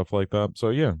performances and stuff like that. So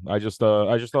yeah, I just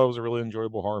thought it was a really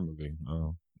enjoyable horror movie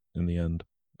in the end.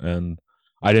 And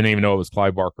I didn't even know it was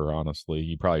Clive Barker, honestly.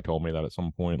 You probably told me that at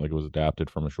some point, like it was adapted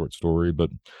from a short story, but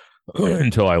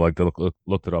until I like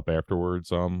looked it up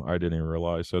afterwards, I didn't even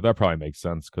realize. So that probably makes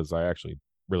sense because I actually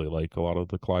really like a lot of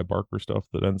the Clive Barker stuff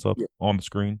that ends up Yeah. on the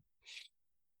screen.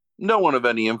 No one of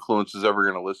any influence is ever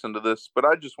going to listen to this, but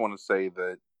I just want to say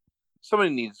that somebody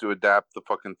needs to adapt the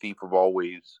fucking Thief of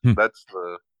Always. Hmm. That's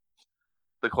the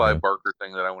Yeah. Clive Barker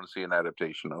thing that I want to see an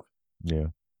adaptation of. Yeah.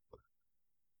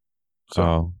 So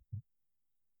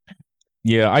Uh,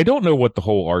 yeah, I don't know what the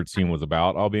whole art scene was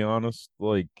about, I'll be honest.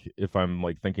 Like if I'm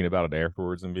like thinking about it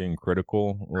afterwards and being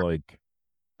critical, like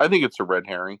I think it's a red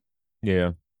herring.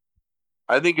 yeah.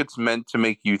 I think it's meant to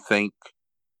make you think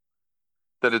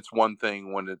that it's one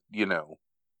thing when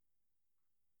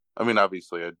I mean,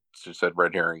 obviously, I just said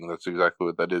red herring. That's exactly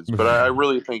what that is. But I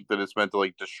really think that it's meant to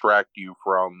like distract you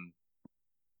from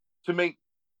to make.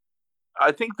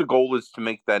 I think the goal is to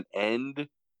make that end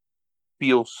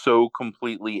feel so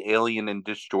completely alien and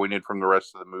disjointed from the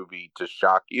rest of the movie to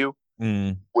shock you,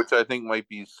 Mm, which I think might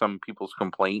be some people's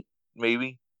complaint,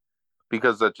 maybe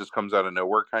because that just comes out of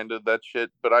nowhere, kind of that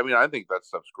shit. But I mean, I think that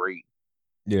stuff's great.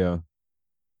 yeah.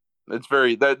 It's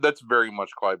very that's very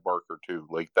much Clive Barker too,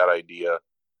 like that idea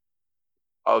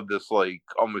of this like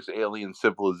almost alien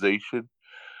civilization.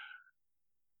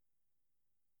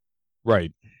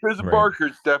 Right. Chris Right.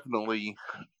 Barker's definitely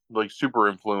like super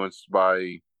influenced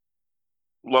by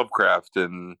Lovecraft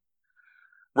and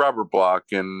Robert Bloch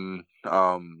and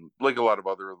like a lot of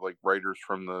other like writers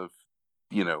from the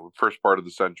first part of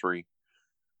the century,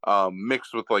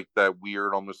 mixed with like that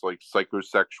weird almost like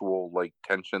psychosexual like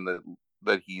tension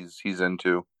that he's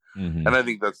into. Mm-hmm. And I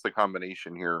think that's the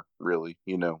combination here, really,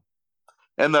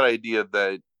 and that idea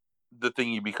that the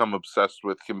thing you become obsessed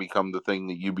with can become the thing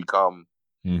that you become,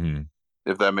 Mm-hmm.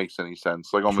 if that makes any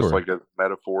sense. Like almost Sure. like a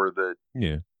metaphor that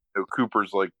Yeah.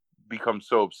 Cooper's like become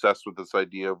so obsessed with this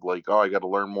idea of like, oh, I got to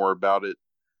learn more about it,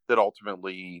 that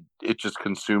ultimately it just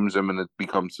consumes him and it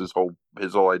becomes his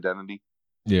whole identity.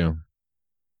 Yeah.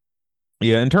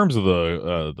 Yeah, in terms of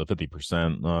the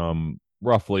 50%,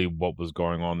 roughly what was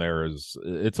going on there is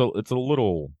it's a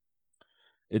little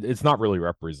it's not really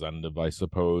representative, I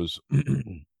suppose.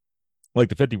 Like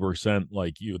the 50%,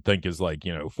 like you would think is like,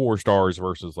 4 stars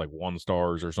versus like 1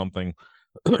 stars or something.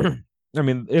 I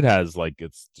mean, it has like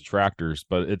its detractors,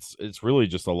 but it's really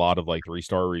just a lot of like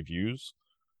 3-star reviews.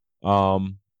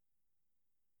 Um,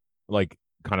 like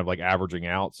kind of like averaging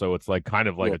out. So it's like kind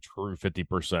of like Yeah. a true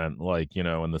 50%, like,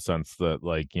 in the sense that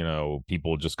like,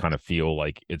 people just kind of feel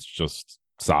like it's just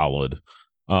solid.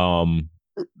 Um,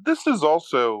 This is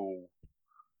also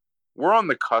we're on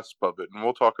the cusp of it, and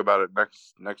we'll talk about it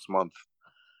next month.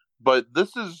 But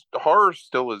this is horror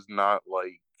still is not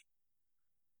like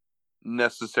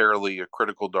necessarily a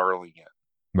critical darling yet.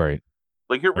 right,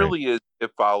 Like it right. really is.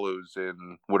 It follows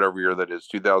in whatever year that is,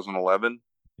 2011.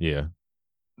 Yeah,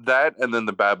 That and then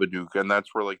the Babadook, and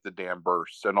that's where like the dam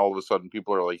bursts, and all of a sudden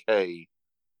people are like, "Hey,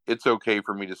 it's okay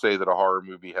for me to say that a horror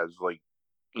movie has like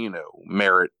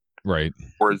merit, right.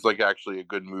 or it's like actually a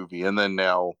good movie." And then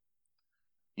now,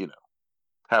 you know,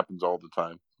 happens all the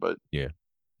time. But Yeah,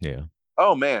 yeah.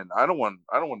 oh man, I don't want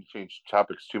to change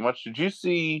topics too much. Did you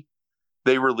see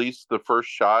they released the first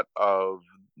shot of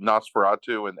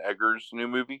Nosferatu and Eggers' new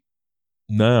movie?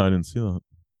 No, I didn't see that.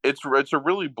 It's a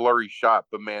really blurry shot,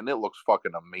 but man, it looks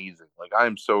fucking amazing. Like I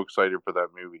am so excited for that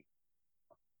movie.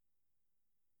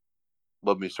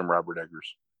 Love me some Robert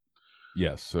Eggers.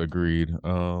 Yes, agreed.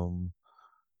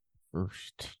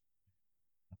 First.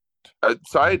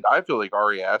 So I feel like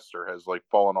Ari Aster has like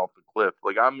fallen off the cliff.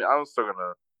 Like I'm still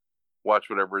gonna watch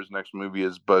whatever his next movie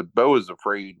is, but Beau is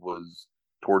Afraid was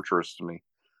torturous to me.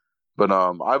 But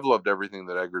I've loved everything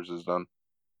that Eggers has done.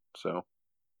 So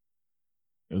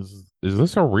Is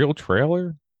this a real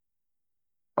trailer?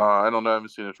 I don't know. I haven't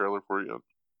seen a trailer for it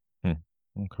yet.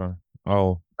 Okay.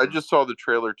 Oh, I just saw the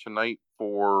trailer tonight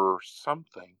for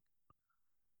something.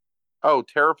 Oh,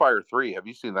 Terrifier 3. Have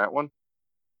you seen that one?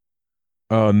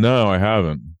 no, I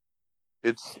haven't.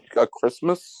 It's a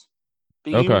Christmas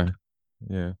themed. Okay.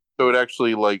 Yeah. So it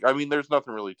actually like I mean there's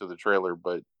nothing really to the trailer,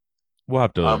 but We'll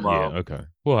have to, I'm yeah, okay.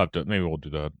 We'll have to, maybe we'll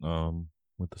do that.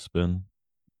 With the spin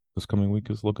this coming week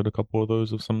is look at a couple of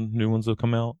those of some new ones that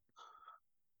come out.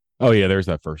 Oh yeah, there's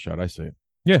that first shot. I see it.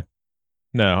 Yeah.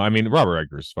 No, I mean Robert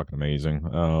Eggers is fucking amazing.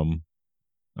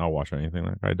 I'll watch anything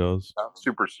that guy does. I'm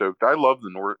super stoked. I love the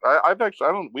North. I've actually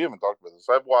I don't we haven't talked about this.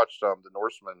 I've watched the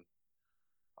Norseman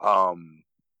um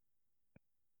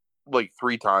like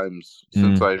 3 times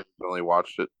since Mm, I only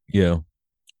watched it. yeah,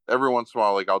 Every once in a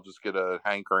while, like I'll just get a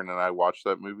hankering and I watch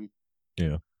that movie.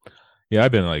 yeah. Yeah,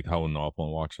 I've been like holding off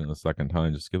on watching it the second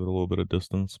time, just give it a little bit of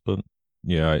distance. But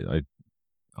yeah,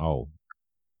 I'll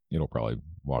probably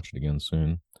watch it again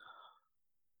soon.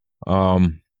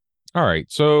 Um All right,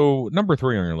 so number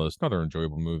three on your list, another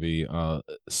enjoyable movie.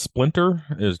 Splinter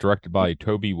is directed by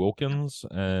Toby Wilkins,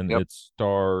 and Yep. it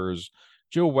stars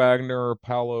Jill Wagner,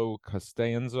 Paolo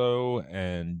Costanzo,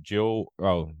 and Jill.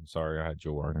 Oh, sorry, I had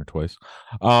Jill Wagner twice.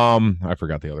 I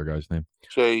forgot the other guy's name.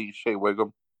 Shea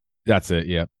Wiggum. That's it.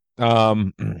 Yeah.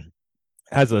 Um,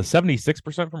 has a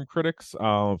 76% from critics,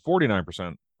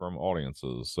 49% from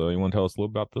audiences. So you want to tell us a little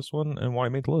about this one and why it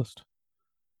made the list?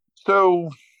 So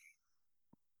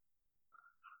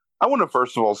I want to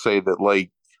first of all say that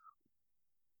like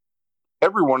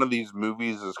every one of these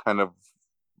movies is kind of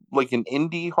like an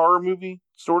indie horror movie,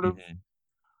 sort of.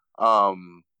 Mhm.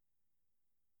 Um,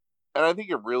 and I think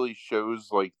it really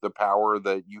shows like the power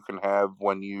that you can have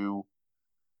when you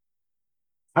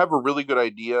have a really good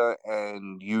idea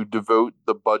and you devote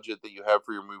the budget that you have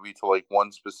for your movie to like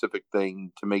one specific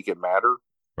thing to make it matter.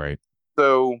 Right.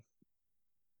 So,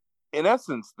 in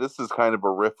essence, this is kind of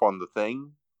a riff on The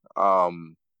Thing,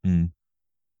 um, Mm.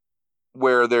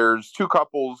 where there's two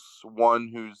couples, one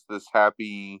who's this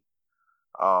happy,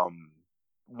 um,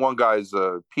 one guy's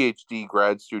a PhD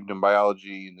grad student in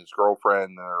biology, and his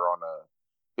girlfriend are on a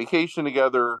vacation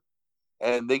together,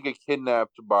 and they get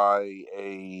kidnapped by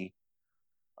a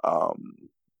um,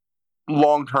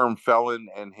 long-term felon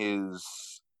and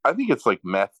his, I think it's like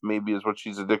meth maybe is what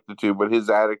she's addicted to, but his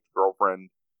addict girlfriend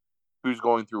who's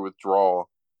going through withdrawal.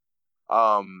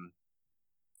 Um,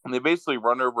 and they basically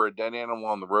run over a dead animal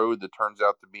on the road that turns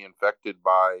out to be infected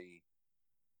by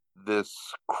this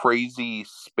crazy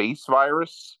space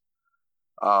virus.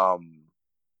 Um,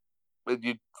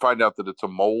 you find out that it's a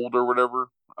mold or whatever,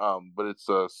 but it's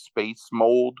a space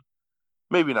mold.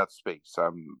 Maybe not space.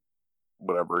 I'm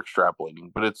whatever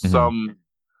extrapolating, but it's Hmm. some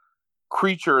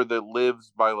creature that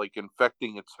lives by like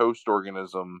infecting its host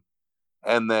organism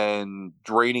and then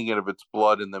draining it of its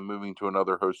blood and then moving to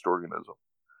another host organism.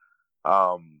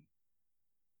 Um,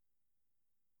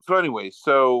 so anyway,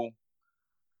 so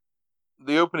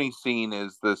the opening scene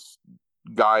is this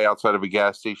guy outside of a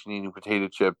gas station eating potato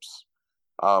chips,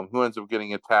 who ends up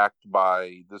getting attacked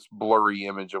by this blurry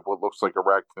image of what looks like a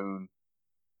raccoon.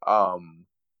 Um,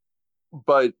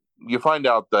 but you find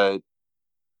out that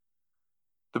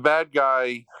the bad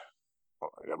guy, oh,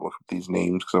 I gotta look up these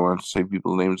names because I want to say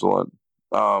people's names a lot.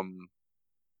 Um,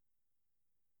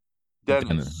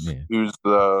 Dennis, Yeah. who's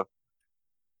the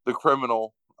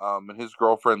criminal, and his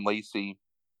girlfriend Lacey,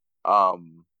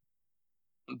 um,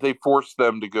 they forced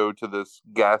them to go to this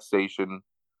gas station.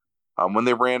 When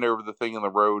they ran over the thing in the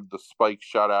road, the spike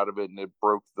shot out of it and it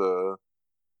broke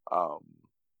um,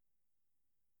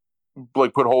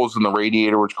 like put holes in the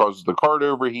radiator, which causes the car to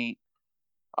overheat.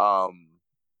 Um,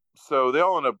 so they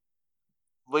all end up.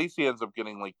 Lacey ends up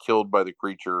getting like killed by the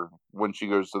creature when she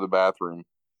goes to the bathroom,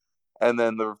 and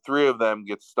then the three of them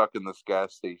get stuck in this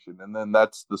gas station, and then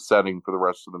that's the setting for the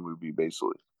rest of the movie.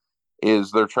 Basically,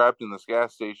 is they're trapped in this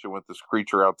gas station with this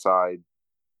creature outside,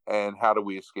 and how do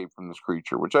we escape from this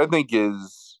creature? Which I think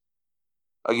is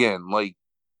again like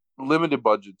limited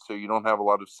budget, so you don't have a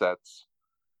lot of sets.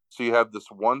 So you have this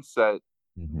one set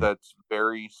Hmm. that's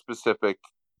very specific,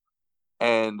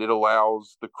 and it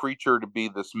allows the creature to be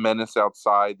this menace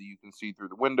outside that you can see through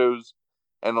the windows,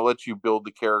 and it lets you build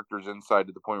the characters inside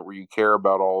to the point where you care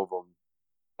about all of them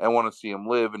and want to see them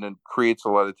live, and it creates a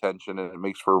lot of tension, and it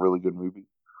makes for a really good movie.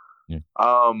 Yeah.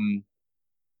 Um,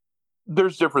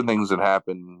 there's different things that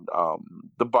happen.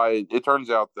 It turns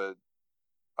out that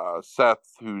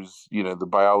Seth, who's the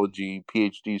biology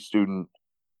PhD student,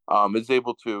 is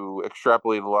able to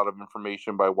extrapolate a lot of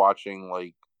information by watching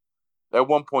like at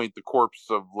one point the corpse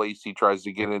of Lacey tries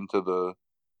to get into the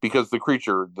because the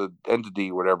creature, the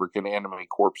entity, whatever, can animate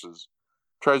corpses.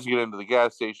 Tries to get into the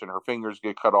gas station, her fingers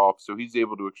get cut off, so he's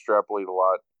able to extrapolate a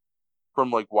lot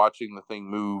from like watching the thing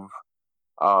move,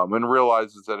 and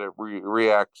realizes that it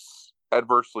reacts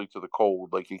adversely to the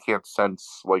cold, like it can't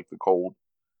sense like the cold.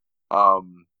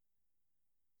 Um,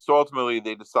 so ultimately,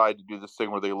 they decide to do this thing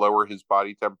where they lower his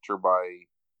body temperature by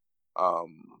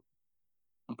um,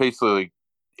 basically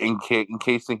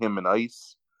encasing him in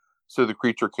ice so the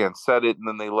creature can't set it, and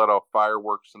then they let off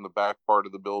fireworks in the back part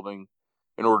of the building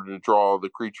in order to draw the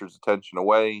creature's attention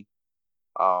away.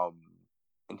 Um,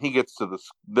 and he gets to this.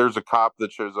 There's a cop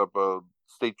that shows up, a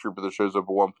state trooper that shows up at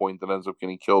one point that ends up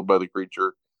getting killed by the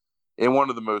creature in one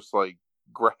of the most like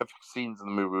graphic scenes in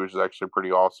the movie, which is actually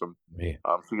pretty awesome. Yeah.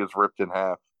 So he gets ripped in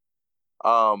half.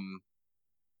 Um,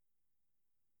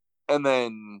 and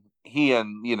then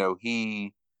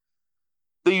he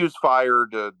they use fire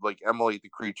to like emulate the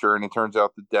creature, and it turns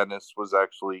out that Dennis was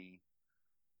actually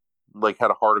like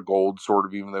had a heart of gold, sort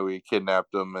of, even though he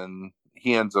kidnapped him, and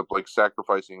he ends up like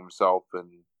sacrificing himself and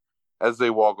as they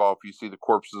walk off, you see the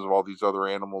corpses of all these other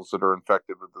animals that are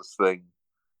infected with this thing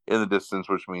in the distance,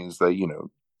 which means that,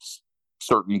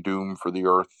 certain doom for the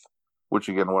earth, which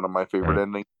again, one of my favorite Right.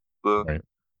 endings, the Right.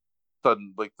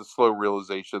 sudden, like the slow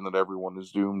realization that everyone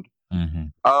is doomed.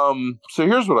 Mm-hmm. So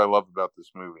here's what I love about this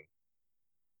movie.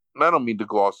 And I don't mean to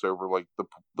gloss over like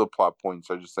the plot points.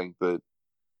 I just think that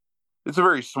it's a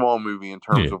very small movie in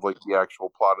terms Yeah. of like the actual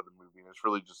plot of the movie. And it's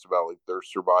really just about like their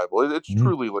survival. It's Mm-hmm.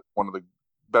 truly like one of the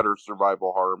better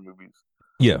survival horror movies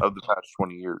Yeah. of the past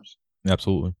 20 years.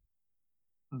 Absolutely.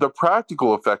 The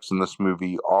practical effects in this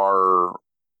movie are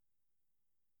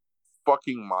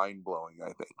fucking mind blowing,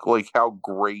 I think. Like how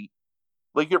great,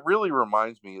 like it really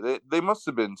reminds me that they must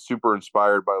have been super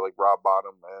inspired by like Rob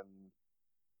Bottom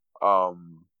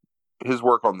and his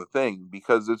work on The Thing,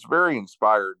 because it's very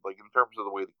inspired, like in terms of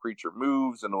the way the creature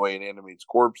moves and the way it animates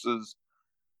corpses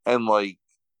and like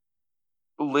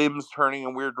limbs turning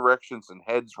in weird directions and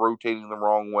heads rotating the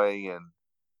wrong way, and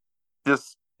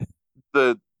just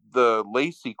the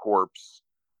Lacey corpse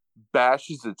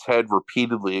bashes its head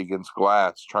repeatedly against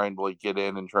glass trying to like get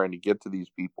in and trying to get to these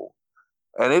people,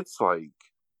 and it's like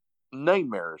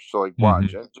nightmarish to like watch.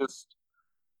 Mm-hmm. And just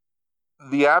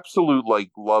the absolute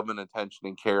like love and attention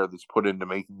and care that's put into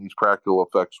making these practical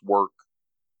effects work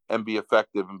and be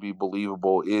effective and be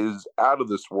believable is out of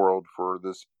this world for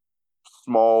this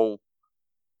small,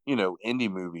 indie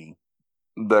movie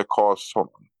that costs, hold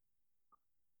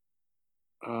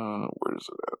on, where is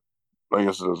it at? I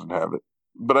guess it doesn't have it,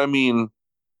 but I mean,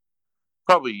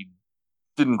 probably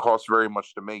didn't cost very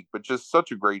much to make, but just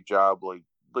such a great job, like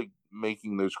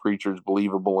making those creatures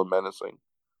believable and menacing.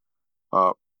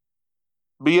 Uh,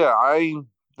 but yeah, I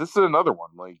this is another one.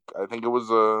 Like I think it was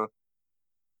a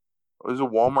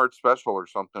Walmart special or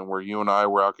something where you and I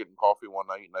were out getting coffee one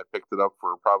night, and I picked it up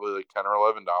for probably like $10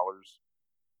 or $11,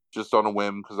 just on a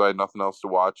whim because I had nothing else to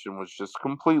watch, and was just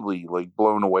completely like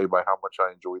blown away by how much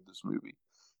I enjoyed this movie.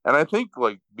 And I think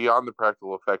like beyond the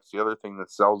practical effects, the other thing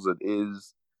that sells it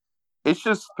is it's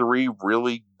just three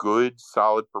really good,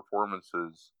 solid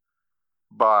performances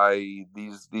by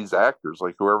these actors,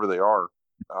 like whoever they are.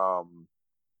 Um,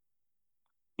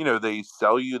 they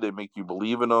sell you, they make you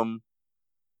believe in them.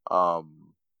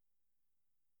 Um,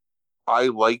 I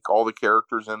like all the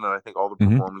characters in it. I think all the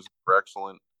Mm-hmm. performances are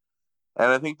excellent,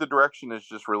 and I think the direction is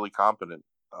just really competent.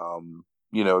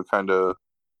 Kind of.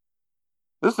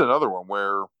 This is another one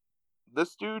where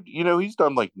this dude, he's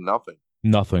done like nothing.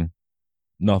 Nothing.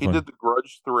 He Nothing. did The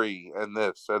Grudge 3 and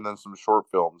this, and then some short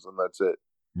films, and that's it.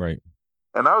 Right.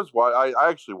 And I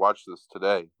actually watched this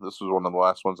today. This was one of the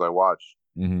last ones I watched.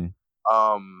 Mm-hmm.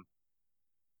 Um,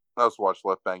 I also watched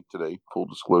Left Bank today. Full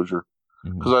disclosure,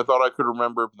 Mm-hmm. because I thought I could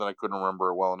remember it, but then I couldn't remember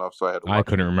it well enough, so I had to I watch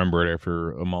couldn't it. remember it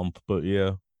after a month, but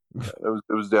yeah. It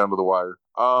was down to the wire.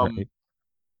 Right.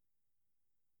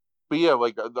 But yeah,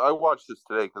 like I watched this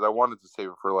today because I wanted to save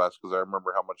it for last because I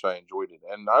remember how much I enjoyed it,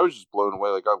 and I was just blown away.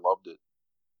 Like I loved it.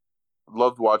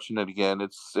 Loved watching it again.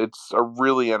 It's a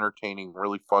really entertaining,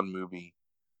 really fun movie,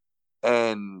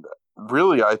 and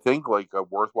really I think like a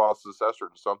worthwhile successor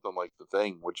to something like The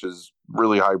Thing, which is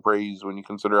really high praise when you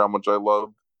consider how much I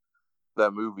love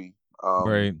that movie.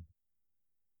 Right.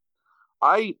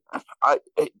 I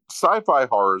sci-fi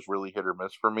horror is really hit or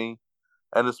miss for me,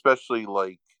 and especially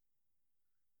like,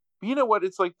 you know what?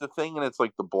 It's like The Thing and it's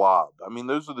like The Blob. I mean,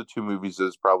 those are the two movies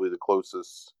that's probably the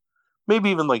closest. Maybe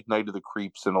even like Night of the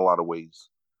Creeps in a lot of ways.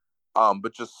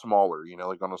 But just smaller,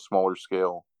 like on a smaller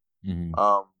scale. Mm-hmm.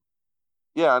 Um,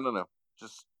 yeah, I don't know.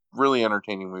 Just really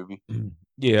entertaining movie.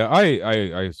 Yeah,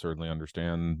 I certainly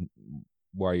understand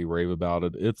why you rave about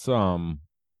it. It's a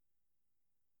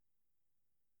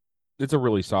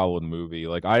really solid movie.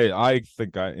 Like I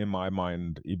think in my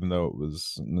mind, even though it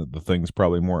was The Thing's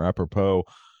probably more apropos,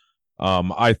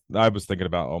 I was thinking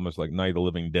about almost like Night of the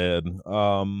Living Dead.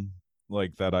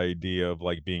 Like that idea of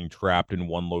like being trapped in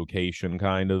one location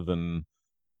kind of, and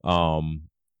um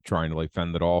trying to like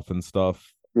fend it off and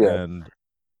stuff. Yeah. And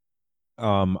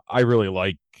I really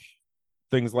like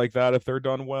things like that if they're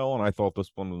done well, and I thought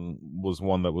this one was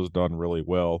one that was done really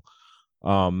well.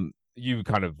 You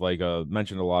kind of like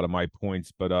mentioned a lot of my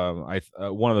points, but I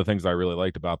one of the things I really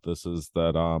liked about this is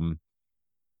that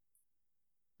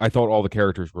I thought all the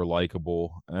characters were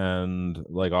likable, and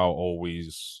like I'll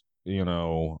always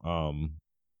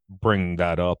bring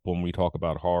that up when we talk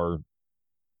about horror.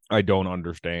 I don't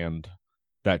understand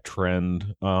that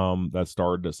trend that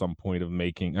started at some point of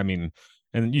making, I mean,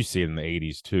 and you see it in the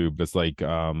 80s too, but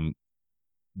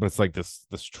it's like this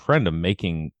trend of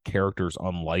making characters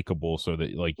unlikable so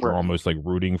that like you're Right. almost like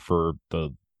rooting for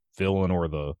the villain or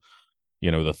the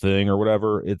the thing or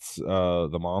whatever. It's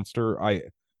the monster.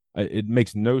 it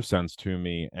makes no sense to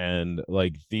me. And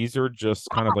like these are just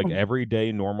kind of like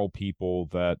everyday normal people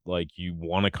that like you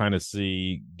want to kind of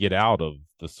see get out of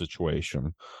the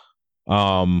situation.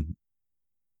 um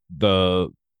the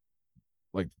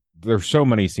like there's so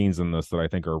many scenes in this that I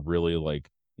think are really like,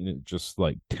 just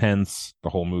like tense. The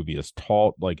whole movie is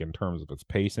taut, like in terms of its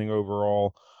pacing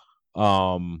overall.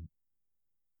 um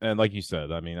and like you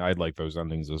said, I mean, I'd like those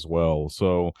endings as well.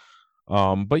 So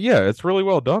but yeah, it's really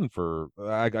well done. For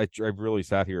I really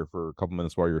sat here for a couple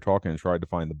minutes while you were talking and tried to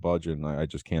find the budget, and I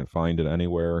just can't find it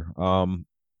anywhere.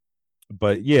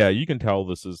 But yeah, you can tell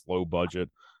this is low budget,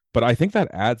 but I think that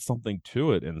adds something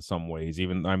to it in some ways.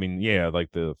 Even, I mean, yeah,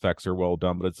 like the effects are well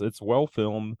done, but it's well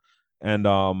filmed. And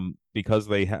because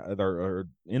they're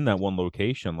in that one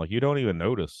location, like you don't even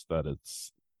notice that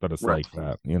it's Right. like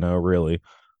that, really.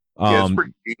 Yeah, it's um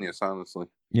pretty genius, honestly.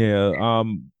 yeah.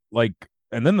 Like,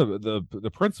 and then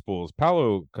the principals,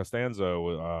 Paolo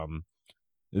Costanzo,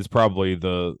 is probably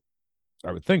the,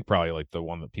 I would think, probably like the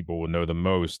one that people would know the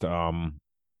most,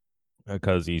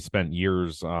 because he spent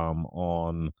years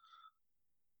on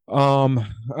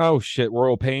oh shit,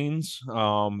 Royal Pains,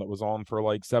 that was on for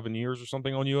like 7 years or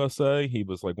something on USA. He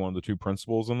was like one of the two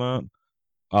principals in that.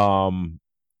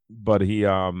 But he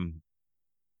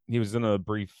was in a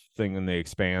brief thing in The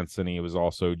Expanse, and he was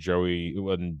also Joey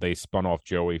when they spun off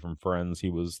Joey from Friends. He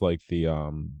was like the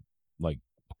like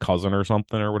cousin or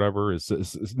something or whatever,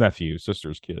 his nephew,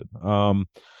 sister's kid.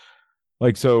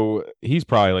 Like, so he's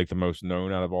probably like the most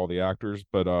known out of all the actors.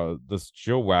 But this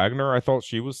Jill Wagner, I thought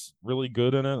she was really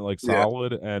good in it, like Yeah.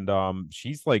 solid. And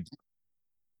she's like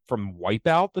from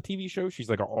Wipeout, the TV show. She's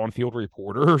like an on-field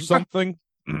reporter or something.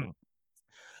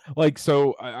 Like,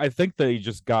 so I think they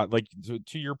just got like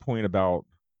to your point about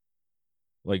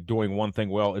like doing one thing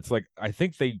well. It's like I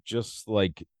think they just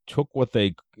like took what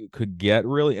they could get,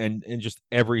 really, and just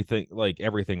everything, like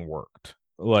everything worked.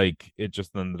 Like it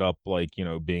just ended up like,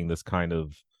 being this kind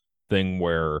of thing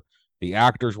where the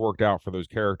actors worked out for those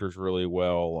characters really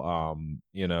well.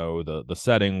 The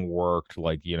setting worked,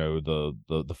 like, the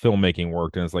filmmaking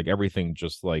worked, and it's like everything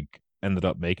just like ended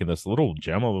up making this little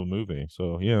gem of a movie.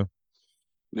 So yeah,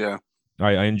 Yeah.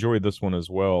 I enjoyed this one as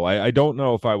well. I don't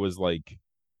know if I was like,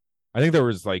 I think there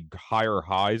was like higher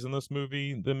highs in this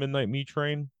movie than Midnight Meat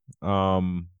Train.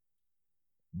 Um,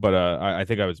 but I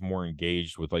think I was more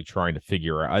engaged with like trying to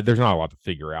figure out. There's not a lot to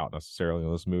figure out necessarily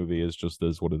in this movie. It's just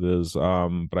is what it is.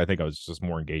 But I think I was just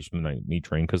more engaged in Midnight Meat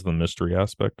Train because of the mystery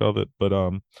aspect of it. But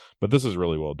this is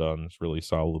really well done. It's really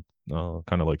solid.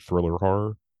 Kind of like thriller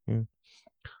horror. Yeah,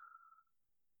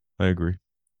 I agree.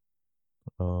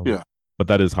 Um, Yeah. but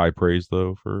that is high praise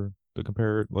though for to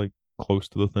compare it like close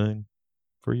to the thing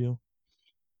for you.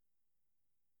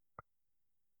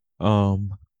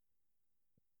 Um,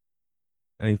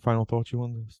 any final thoughts you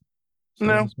want to say on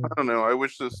No, this I one? don't know. I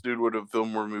wish this dude would have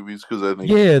filmed more movies because I think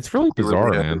Yeah, it's really he really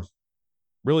bizarre, had man. it.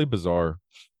 Really bizarre.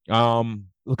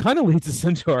 It kind of leads us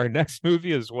into our next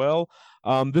movie as well.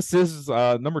 This is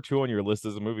number two on your list,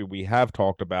 is a movie we have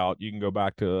talked about. You can go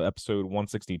back to episode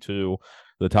 162,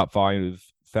 the top five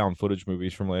found footage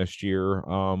movies from last year,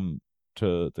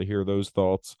 to hear those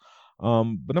thoughts.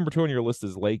 But number two on your list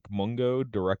is Lake Mungo,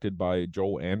 directed by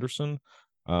Joel Anderson.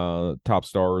 Top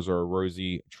stars are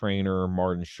Rosie Traynor,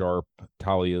 Martin Sharp,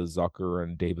 Talia Zucker,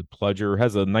 and David Pledger.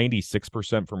 Has a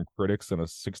 96% from critics and a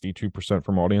 62%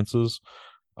 from audiences.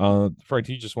 Frank,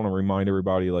 do you just want to remind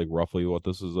everybody like roughly what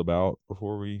this is about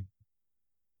before we?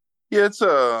 Yeah, it's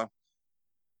a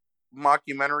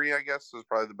mockumentary, I guess, is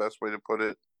probably the best way to put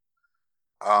it.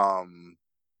 Um,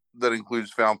 that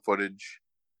includes found footage.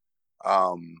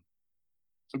 Um,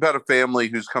 about a family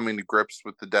who's coming to grips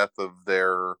with the death of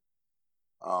their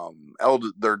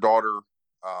their daughter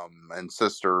and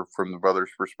sister from the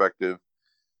brother's perspective.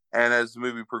 And as the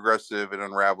movie progresses, it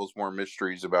unravels more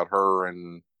mysteries about her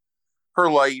and her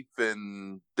life.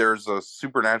 And there's a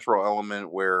supernatural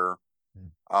element where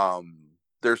um,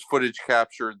 there's footage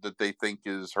captured that they think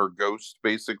is her ghost,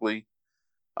 basically.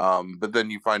 But then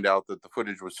you find out that the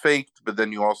footage was faked. But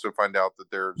then you also find out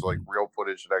that there's like real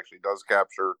footage that actually does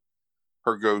capture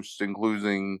her ghost,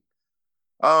 including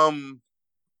um,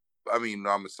 I mean,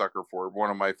 I'm a sucker for it.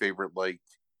 One of my favorite like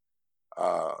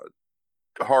uh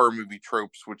horror movie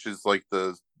tropes, which is like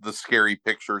the scary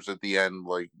pictures at the end,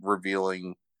 like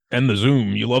revealing. And the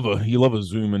zoom, you love a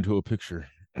zoom into a picture.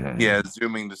 Yeah,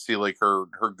 zooming to see like her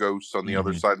ghost on the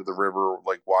other Mhm. side of the river,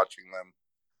 like watching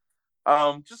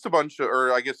them. Just a bunch of,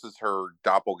 or I guess it's her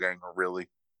doppelganger, really.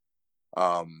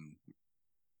 Um,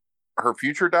 her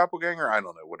future doppelganger. I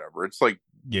don't know. Whatever. It's like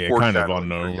Yeah, kind of foreshadowing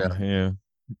her unknown. death. Yeah.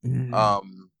 Mhm.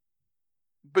 Um,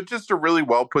 but just a really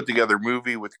well put together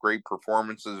movie with great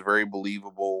performances, very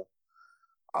believable.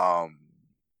 Um,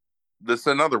 this is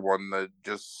another one that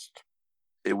just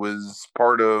it was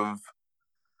part of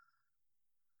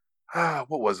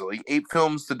what was it, like 8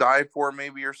 films to die for,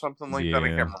 maybe, or something like that. I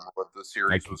Yeah, can't remember what the I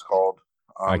series can was called.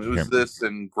 I It was can't. this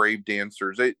and Grave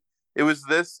Dancers. It was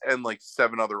this and like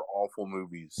 7 other awful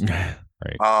movies.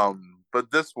 Right.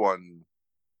 But this one,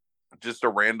 just a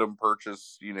random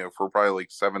purchase, for probably like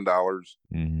 $7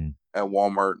 Hmm. at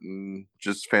Walmart, and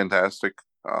just fantastic.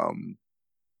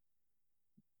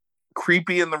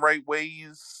 Creepy in the right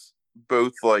ways,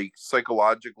 both like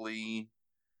psychologically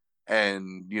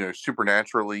and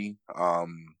supernaturally.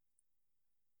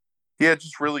 Yeah,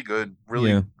 just really good, Yeah.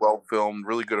 really well filmed,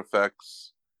 really good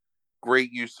effects,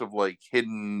 great use of like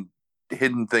hidden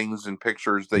things and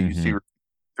pictures that you see Hmm.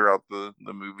 throughout the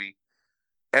movie,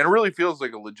 and it really feels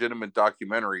like a legitimate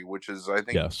documentary, which is, I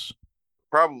think, Yes.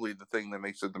 probably the thing that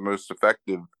makes it the most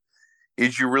effective.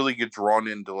 Is you really get drawn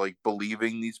into like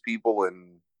believing these people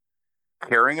and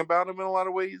caring about them in a lot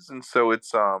of ways, and so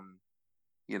it's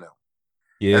you know, and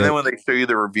Yeah. then when they show you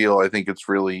the reveal, I think it's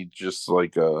really just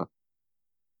like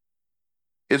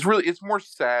it's more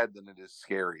sad than it is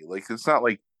scary. Like, it's not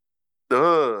like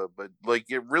but like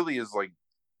it really is like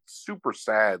super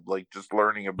sad. Like, just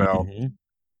learning about Hmm.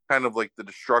 kind of like the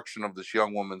destruction of this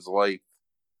young woman's life,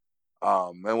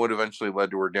 and what eventually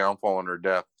led to her downfall and her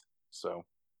death. So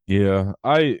Yeah.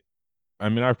 I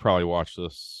mean, I've probably watched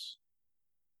this.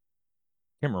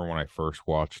 Can't remember when I first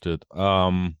watched it.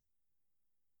 But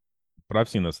I've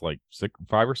seen this like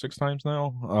 5 or 6 times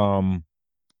now.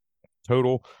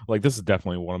 Total. Like, this is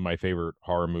definitely one of my favorite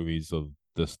horror movies of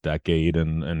this decade,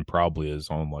 and probably is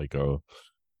on like a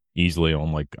easily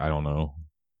on, like, I don't know.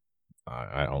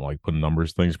 I don't like putting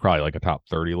numbers things. Probably like a top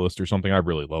 30 list or something. I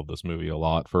really love this movie a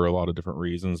lot for a lot of different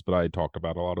reasons, but I talked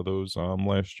about a lot of those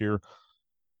last year.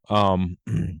 Um,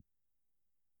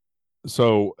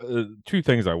 so two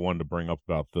things I wanted to bring up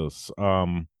about this.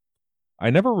 I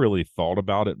never really thought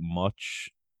about it much,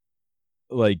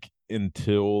 like,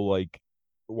 until like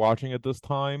watching it this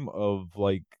time, of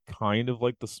like kind of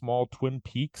like the small Twin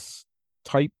Peaks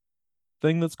type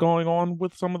thing that's going on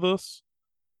with some of this.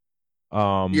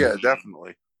 Um, yeah,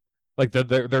 definitely. like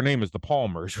their name is the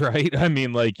Palmers, right? I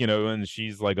mean, like, and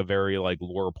she's like a very like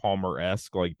Laura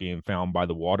Palmer-esque, like being found by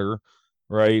the water,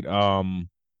 right?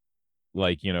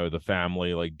 Like, the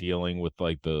family like dealing with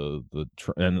like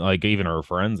and like even her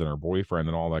friends and her boyfriend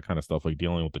and all that kind of stuff, like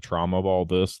dealing with the trauma of all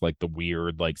this, like the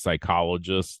weird like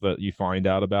psychologist that you find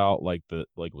out about, like, that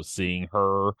like was seeing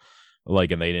her,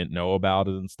 like, and they didn't know about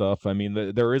it and stuff. I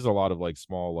mean, there is a lot of like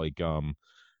small like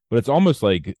but it's almost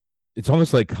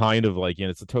like kind of like,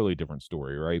 it's a totally different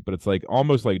story, right? But it's like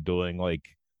almost like doing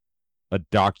like a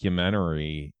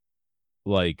documentary,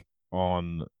 like,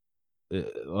 on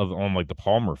on like the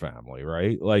Palmer family,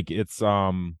 right? Like, it's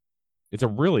a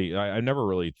really, I never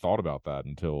really thought about that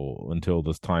until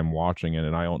this time watching it,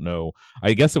 and I don't know.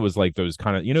 I guess it was like those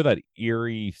kind of, that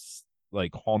eerie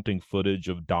like haunting footage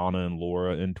of Donna and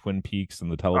Laura in Twin Peaks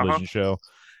and the Uh-huh. television show.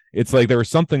 It's like there was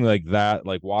something like that,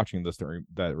 like watching this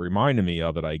that reminded me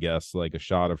of it, I guess, like a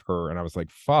shot of her, and I was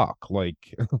like, fuck,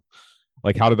 like,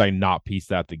 like, how did I not piece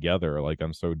that together? Like,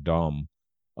 I'm so dumb.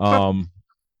 Um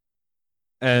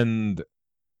and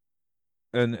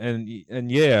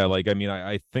and yeah, like, I mean,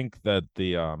 I think that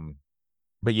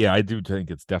but yeah, I do think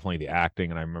it's definitely the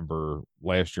acting. And I remember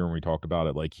last year when we talked about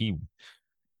it,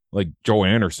 like Joe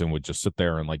Anderson would just sit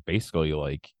there and like basically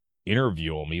like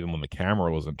interview him even when the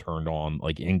camera wasn't turned on,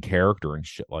 like in character and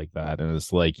shit like that. And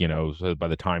it's like, so by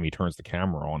the time he turns the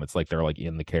camera on, it's like they're like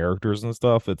in the characters and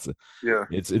stuff. It's Yeah,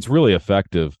 it's it's really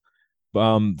effective.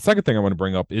 Second thing I want to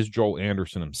bring up is Joel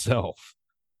Anderson himself.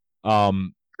 because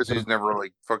So he's never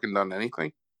like fucking done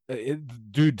anything.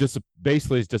 dude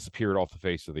basically has disappeared off the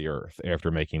face of the earth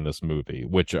after making this movie,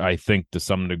 which I think to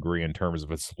some degree in terms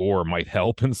of its lore might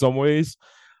help in some ways.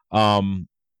 um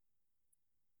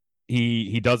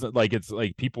he doesn't, like, it's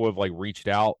like people have like reached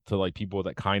out to like people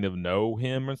that kind of know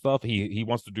him and stuff. He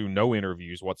wants to do no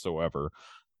interviews whatsoever.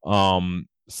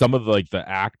 Some of like the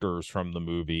actors from the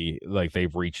movie, like,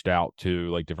 they've reached out to,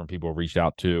 like, different people have reached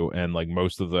out to, and like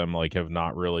most of them like have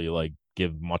not really like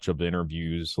give much of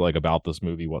interviews like about this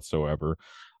movie whatsoever.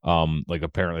 Like,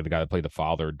 apparently the guy that played the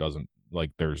father doesn't,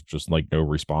 like, there's just like no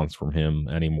response from him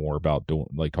anymore about doing,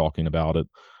 like, talking about it.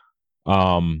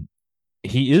 um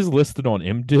he is listed on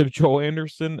MDiv, Joel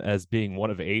Anderson, as being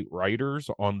one of 8 writers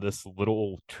on this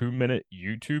little 2-minute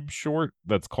YouTube short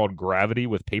that's called Gravity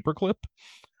with Paperclip.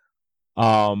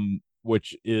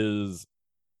 Which is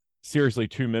seriously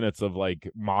 2 minutes of like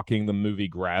mocking the movie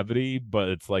Gravity, but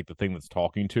it's like the thing that's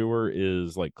talking to her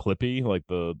is like Clippy, like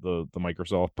the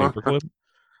Microsoft paperclip.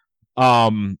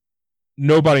 Um,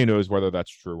 Nobody knows whether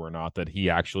that's true or not, that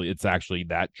it's actually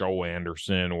that Joel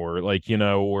Anderson, or like,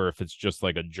 or if it's just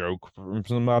like a joke from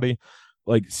somebody.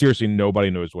 Like, seriously,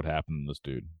 nobody knows what happened to this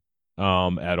dude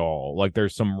at all. Like,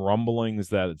 there's some rumblings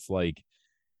that it's like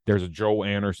there's a Joel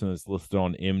Anderson that's listed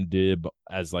on IMDb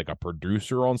as like a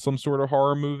producer on some sort of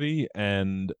horror movie,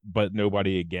 and but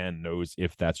nobody again knows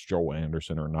if that's Joel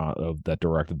Anderson or not, of that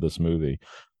directed this movie.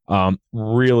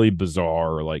 Really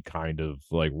bizarre, like kind of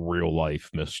like real life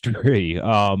mystery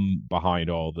behind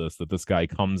all this, that this guy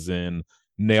comes in,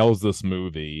 nails this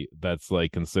movie that's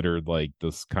like considered like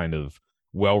this kind of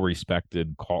well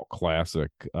respected cult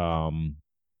classic,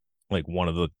 like one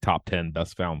of the top 10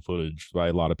 best found footage by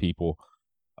a lot of people,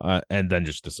 and then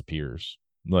just disappears,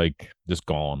 like just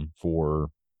gone for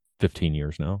 15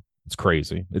 years now. It's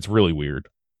crazy. It's really weird.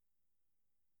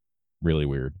 Really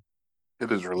weird.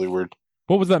 It is really weird.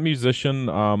 What was that musician?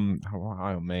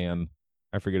 Oh man,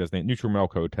 I forget his name. Neutral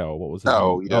Milk Hotel. What was his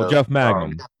Oh name? Oh, yeah, Jeff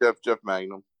Magnum. Jeff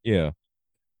Magnum. Yeah,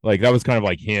 like that was kind of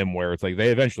like him, where it's like they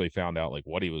eventually found out like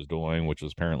what he was doing, which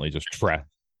was apparently just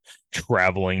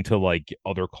traveling to like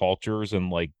other cultures and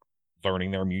like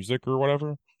learning their music or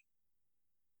whatever.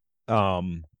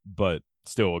 But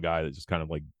still a guy that just kind of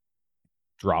like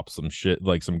drops some shit,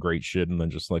 like some great shit, and then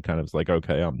just like kind of like,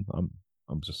 okay, I'm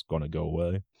just gonna go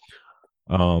away.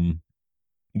 Um,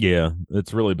 yeah,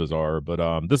 it's really bizarre,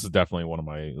 but this is definitely one of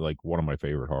my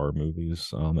favorite horror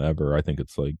movies ever. I think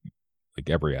it's like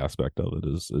every aspect of it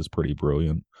is pretty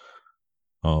brilliant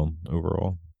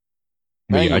overall.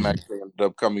 But yeah, Mangum actually ended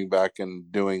up coming back and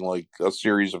doing like a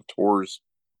series of tours.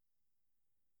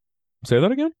 say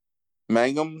that again.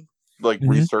 Mangum like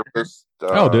Hmm. resurfaced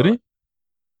Oh, did he?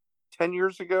 10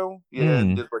 years ago. Yeah,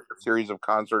 and Mm, did like a series of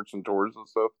concerts and tours and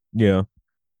stuff. yeah.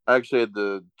 I actually had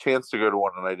the chance to go to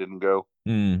one and I didn't go,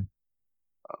 Mm,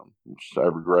 which I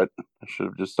regret. I should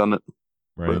have just done it,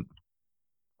 but right.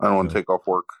 I don't want Right. to take off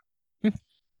work.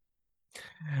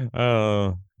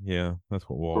 Yeah, that's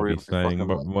what we'll all be Really saying. fucking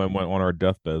But long. when on our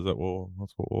deathbeds, that's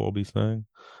what we'll all be saying.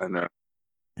 I know.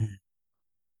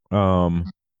 Um,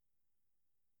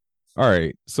 all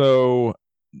right. So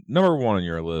number one on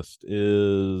your list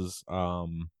is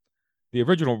the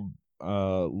original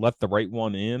Let the Right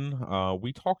One In.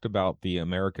 We talked about the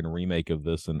American remake of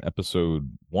this in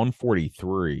episode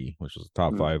 143, which is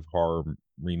top Mm. five horror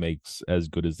remakes as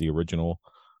good as the original,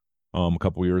 a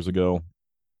couple years ago.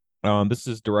 This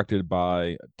is directed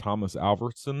by Thomas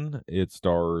Alvarson. It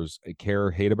stars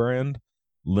Care Hedebrand,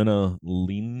 Lena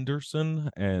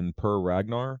Linderson, and Per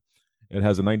Ragnar. It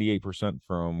has a 98%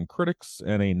 from critics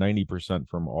and a 90%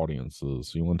 from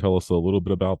audiences. You want to tell us a little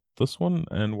bit about this one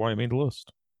and why it made the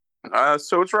list?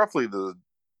 So it's roughly the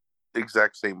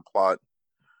exact same plot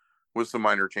with some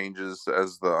minor changes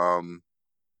as the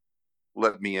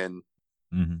Let Me In.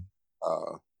 Mm-hmm.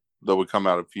 Uh, that would come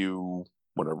out a few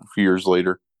years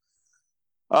later.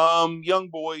 Young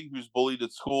boy who's bullied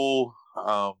at school.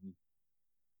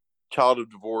 Child of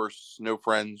divorce, no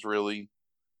friends really.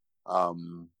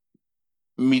 Um,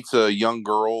 Meets a young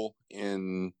girl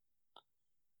in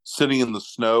sitting in the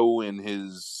snow in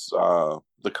his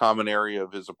the common area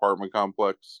of his apartment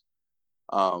complex,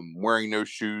 wearing no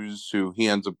shoes, who he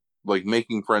ends up like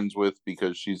making friends with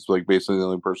because she's like basically the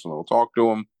only person that'll talk to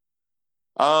him.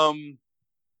 Um,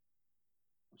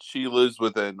 she lives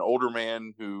with an older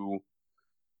man who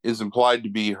is implied to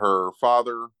be her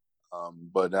father,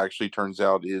 but actually turns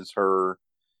out is her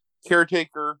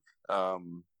caretaker,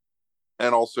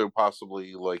 and also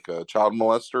possibly like a child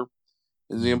molester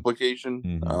is the implication.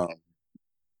 Mm-hmm.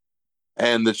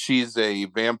 And that she's a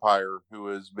vampire who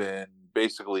has been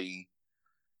basically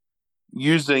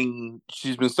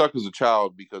she's been stuck as a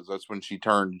child because that's when she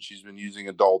turned, and she's been using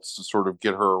adults to sort of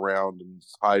get her around and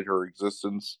hide her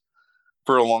existence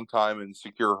for a long time and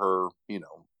secure her,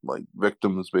 like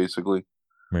victims basically.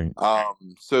 Right.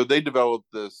 So they developed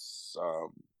this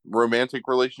romantic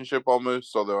relationship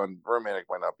almost, although romantic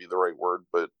might not be the right word,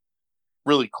 but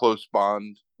really close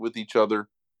bond with each other.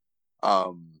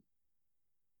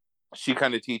 She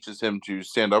kind of teaches him to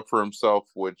stand up for himself,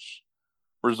 which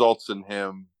results in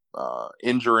him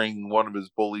injuring one of his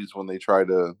bullies when they try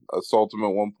to assault him at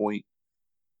one point.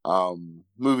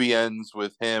 Movie ends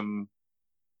with him.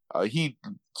 He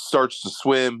starts to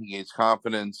swim. He gains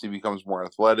confidence. He becomes more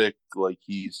athletic. Like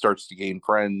he starts to gain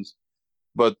friends.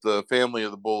 But the family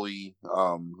of the bully,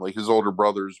 like his older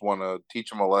brothers, want to teach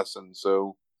him a lesson.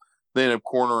 So they end up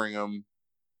cornering him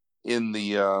in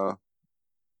the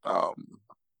um,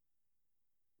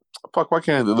 fuck. Why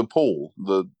can't I? The pool.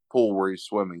 pool where he's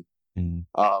swimming. Mhm.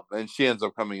 And she ends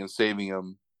up coming and saving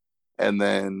him, and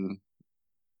then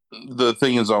the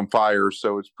thing is on fire,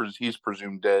 so he's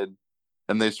presumed dead.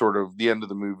 And they sort of the end of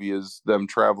the movie is them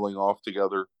traveling off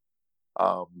together,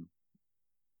 um,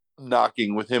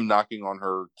 knocking on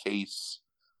her case,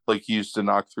 like he used to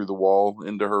knock through the wall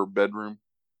into her bedroom.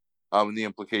 And the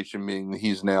implication being that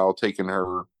he's now taken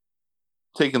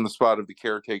the spot of the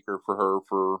caretaker for her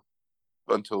for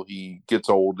until he gets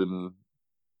old and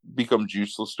becomes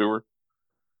useless to her.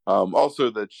 Also,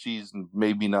 that she's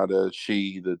maybe not a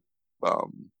she, that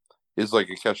is like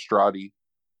a castrati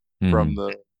from Mhm.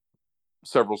 the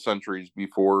several centuries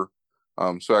before.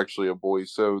 So actually a boy.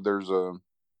 So there's a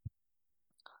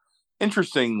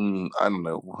interesting, I don't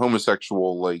know,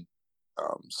 homosexual like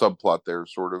subplot there,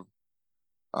 sort of.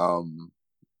 Um,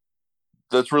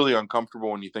 that's really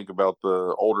uncomfortable when you think about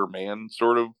the older man,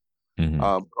 sort of. Mhm.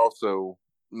 But also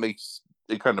makes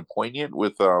it kind of poignant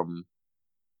with the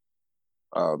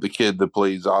kid that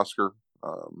plays Oscar.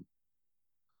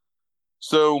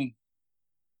 So,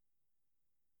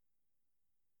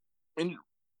 and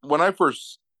when I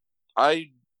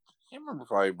can't remember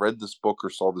if I read this book or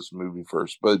saw this movie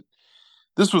first, but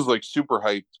this was like super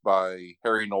hyped by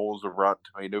Harry Knowles of Rotten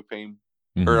Tomato fame,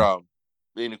 or Mhm.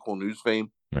 Ain't It Cool News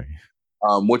fame, Right.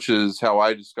 which is how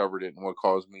I discovered it and what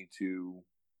caused me to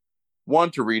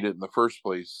want to read it in the first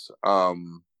place.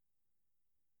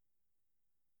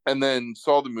 And then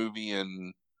saw the movie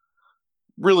and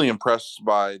really impressed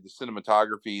by the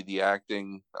cinematography, the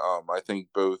acting. I think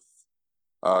both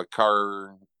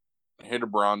Kar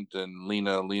Hildebrandt and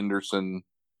Lena Leanderson,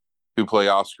 who play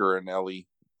Oscar and Ellie,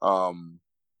 um,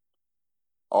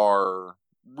 are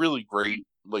really great,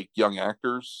 like young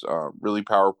actors, really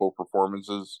powerful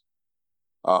performances.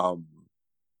 Um,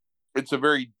 it's a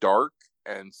very dark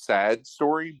and sad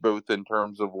story, both in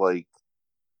terms of like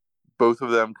both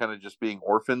of them kind of just being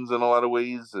orphans in a lot of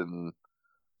ways and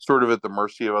sort of at the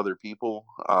mercy of other people.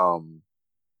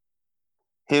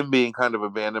 Him being kind of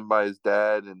abandoned by his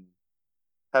dad and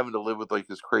having to live with like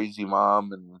his crazy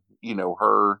mom, and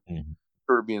her Mhm.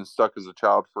 sort of being stuck as a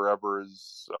child forever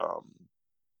is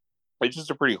it's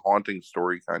just a pretty haunting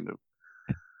story, kind of.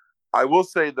 I will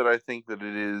say that I think that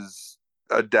it is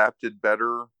adapted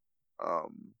better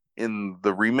in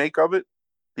the remake of it,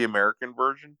 the American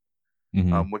version,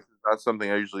 Mhm. which is not something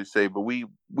I usually say, but we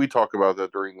talk about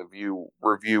that during the view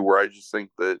review, where I just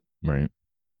think that Right.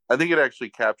 I think it actually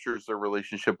captures their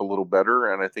relationship a little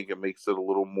better, and I think it makes it a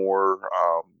little more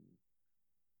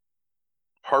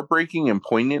heartbreaking and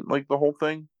poignant, like the whole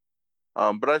thing.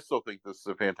 But I still think this is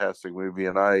a fantastic movie,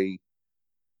 and I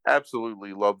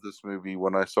absolutely loved this movie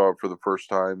when I saw it for the first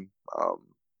time.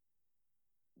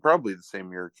 Probably the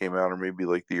same year it came out, or maybe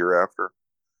like the year after.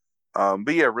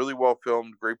 But yeah, really well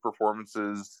filmed, great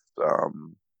performances,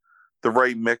 the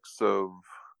right mix of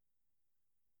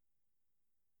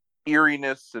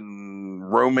eeriness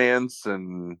and romance,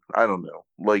 and I don't know,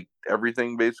 like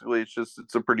everything basically.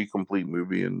 It's a pretty complete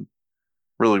movie and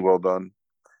really well done.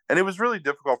 And it was really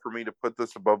difficult for me to put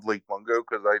this above Lake Mungo,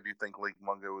 because I do think Lake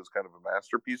Mungo is kind of a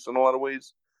masterpiece in a lot of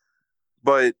ways.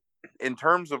 But in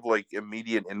terms of like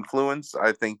immediate influence,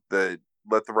 I think that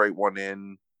Let the Right One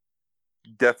In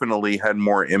definitely had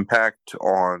more impact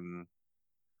on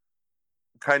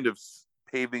kind of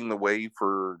paving the way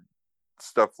for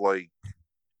stuff like,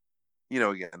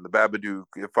 again, the Babadook,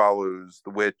 It Follows,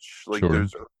 The Witch, like Sure.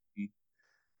 those early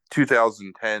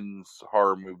 2010s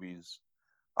horror movies.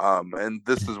 And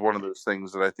this is one of those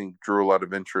things that I think drew a lot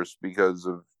of interest because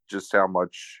of just how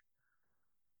much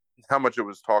it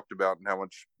was talked about, and how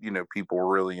much people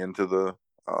were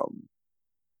um,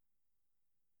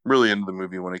 really into the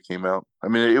movie when it came out. I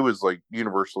mean, it was like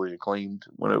universally acclaimed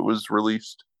when it was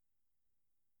released.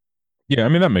 Yeah, I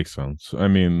mean that makes sense. I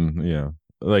mean, yeah.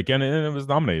 Like and it was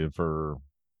nominated for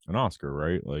an Oscar,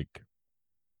 right? Like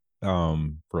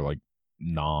for like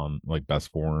non like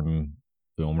best foreign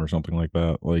film or something like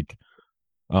that. Like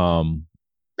um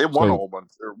It won a so whole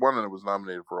bunch. Or won, and it was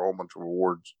nominated for a whole bunch of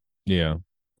awards. yeah.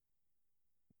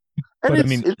 And But I it's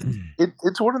mean it's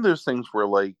it's one of those things where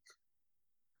like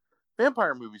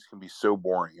vampire movies can be so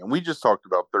boring, and we just talked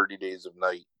about 30 Days of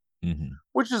Night, mhm.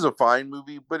 which is a fine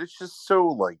movie, but it's just so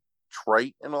like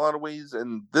trite in a lot of ways.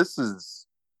 And this is,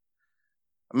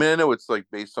 I mean, I know it's like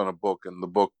based on a book, and the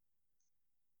book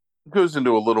goes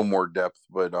into a little more depth,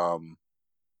 but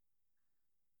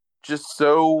just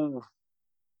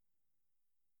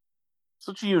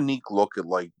such a unique look at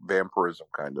like vampirism,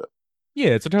 kind of. Yeah,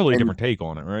 it's a totally And different take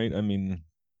on it, right? I mean,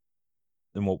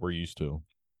 than what we're used to.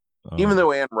 even Um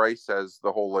though Anne Rice has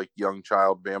the whole like young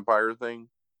child vampire thing,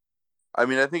 I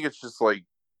mean, I think it's just like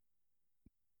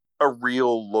a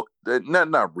real look,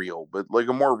 not real, but like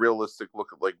a more realistic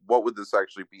look at like what would this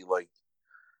actually be like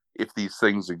if these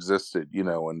things existed, you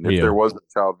know, and if Yeah. there was a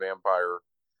child vampire,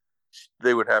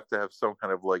 they would have to have some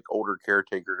kind of like older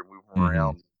caretaker to move them Hmm.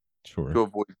 around Sure. to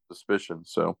avoid suspicion.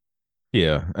 So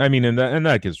Yeah, I mean, and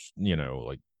that gets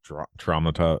like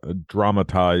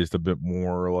dramatized a bit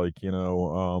more, like in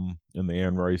the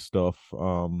Anne Rice stuff,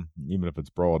 even if it's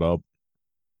brought up,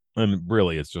 and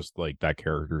really, it's just like that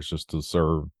character is just to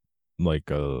serve like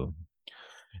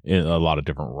in a lot of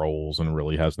different roles and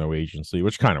really has no agency,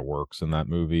 which kind of works in that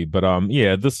movie. But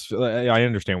yeah, this I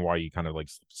understand why you kind of like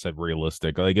said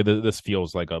realistic. Like this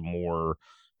feels like a more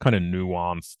kind of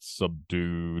nuanced,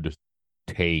 subdued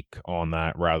take on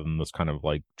that rather than this kind of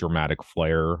like dramatic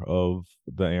flair of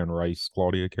the Anne Rice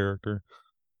Claudia character.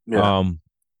 yeah, Um,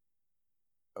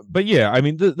 but yeah, I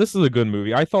mean, this is a good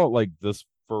movie. I thought like this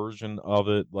version of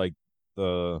it, like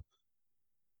the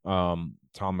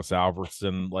Thomas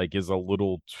Alverson, like is a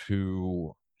little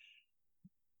too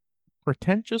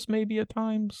pretentious maybe at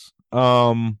times.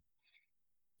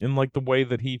 In like the way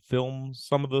that he films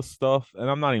some of this stuff, and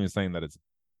I'm not even saying that it's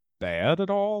bad at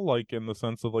all, like in the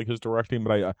sense of like his directing,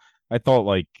 but I thought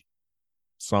like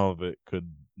some of it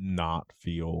could not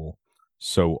feel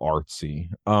so artsy.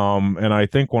 And I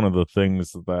think one of the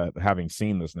things that, having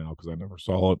seen this now because I never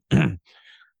saw it,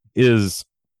 is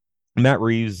Matt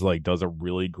Reeves like does a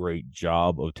really great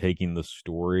job of taking the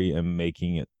story and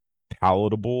making it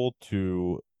palatable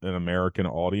to an American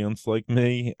audience like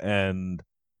me, and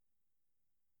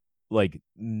like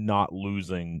not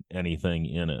losing anything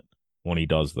in it when he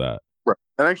does that. right.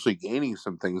 And actually gaining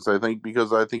some things, I think,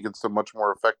 because I think it's a much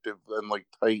more effective and like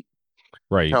tight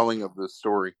Right. telling of this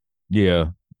story.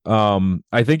 Yeah.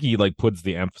 I think he like puts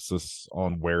the emphasis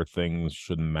on where things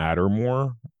should matter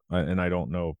more. And I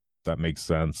don't know if that makes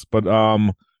sense. But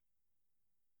because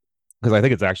I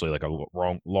think it's actually like a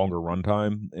longer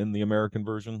runtime in the American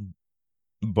version,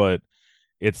 but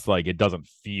it's like it doesn't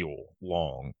feel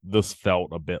long. This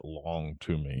felt a bit long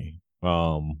to me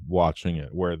watching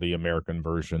it, where the American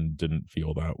version didn't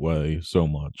feel that way so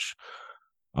much.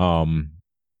 Um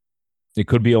it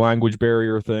could be a language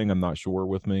barrier thing, I'm not sure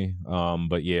with me.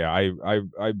 But yeah,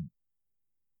 I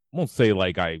won't say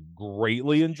like I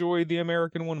greatly enjoyed the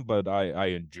American one, but I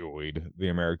enjoyed the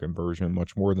American version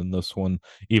much more than this one,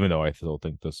 even though I still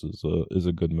think this is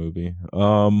a good movie.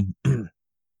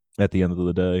 At the end of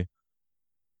the day.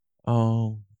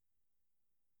 Um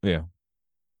yeah.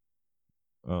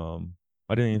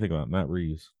 I didn't even think about Matt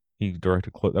Reeves. He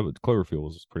directed that was Cloverfield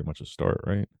was pretty much a start,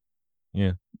 right?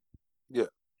 Yeah. Yeah.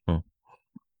 Huh.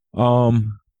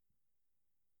 Um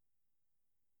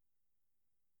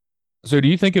So do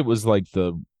you think it was like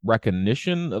the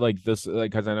recognition like this,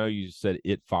 like, because I know you said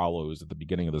It Follows at the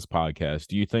beginning of this podcast.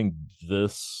 Do you think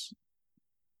this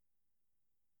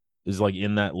is like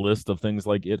in that list of things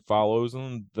like It Follows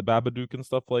and the Babadook and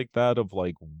stuff like that, of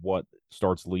like what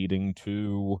starts leading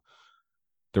to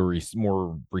the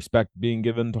more respect being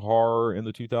given to horror in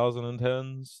the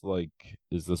 2010s? Like,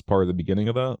 is this part of the beginning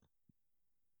of that?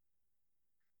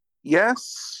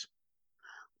 Yes,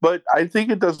 but I think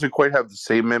it doesn't quite have the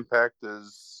same impact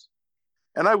as.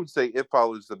 And I would say It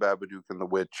Follows, The Babadook, and The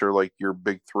Witch are like your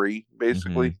big three, Mm-hmm.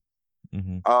 basically.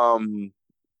 Mm-hmm. Um,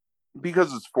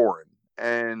 because it's foreign,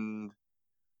 and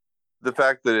the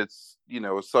fact that it's a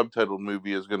subtitled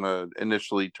movie is going to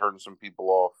initially turn some people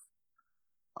off.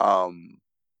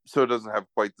 So it doesn't have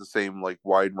quite the same like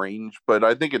wide range, but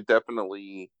I think it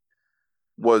definitely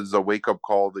was a wake up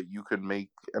call that you could make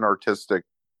an artistic,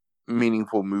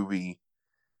 meaningful movie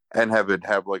and have it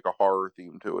have like a horror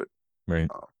theme to it. Right.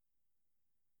 Uh,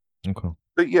 Okay.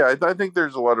 but yeah, I think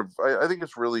there's a lot of. I think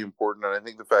it's really important, and I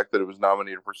think the fact that it was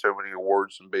nominated for so many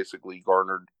awards and basically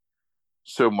garnered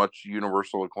so much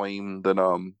universal acclaim that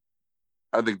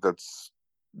I think that's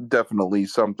definitely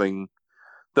something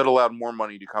that allowed more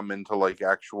money to come into like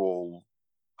actual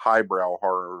highbrow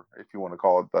horror, if you want to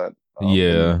call it that, in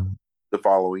Yeah. the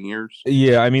following years.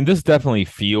 Yeah, I mean, this definitely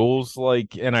feels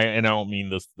like, and I don't mean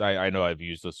this. I know I've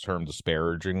used this term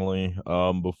disparagingly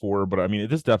before, but I mean,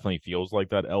 this definitely feels like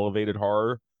that elevated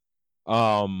horror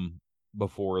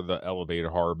before the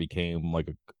elevated horror became like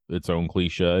its own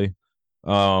cliche.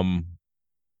 Um,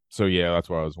 so yeah, that's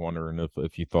why I was wondering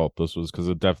if you thought this was, because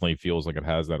it definitely feels like it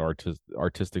has that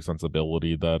artistic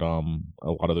sensibility that a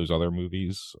lot of those other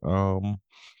movies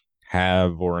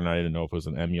have, or, and I didn't know if it was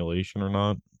an emulation or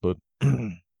not, but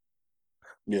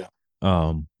Yeah,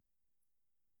 um.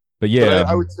 But but yeah,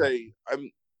 I would say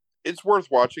it's worth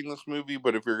watching this movie.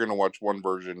 But if you're going to watch one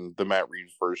version, the Matt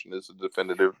Reeves version is a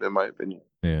definitive, in my opinion.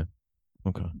 yeah,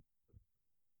 okay.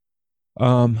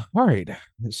 All right.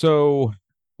 So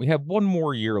we have one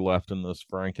more year left in this,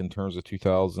 Frank, in terms of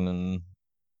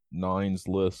 2009's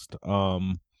list. How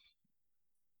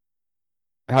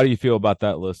do you feel about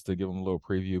that list, to give them a little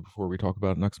preview before we talk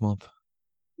about it next month?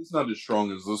 It's not as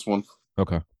strong as this one.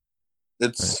 Okay.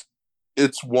 It's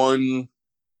it's one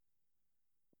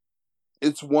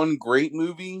it's one great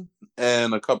movie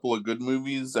and a couple of good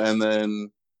movies, and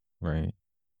then Right.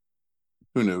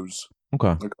 who knows?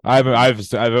 Okay. I've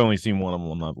only seen one of them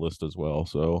on that list as well.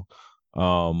 So,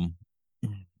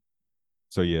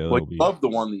 yeah, Like, it'll be. love the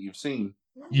one that you've seen.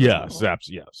 Yes,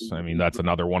 yes. I mean, that's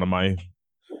another one of my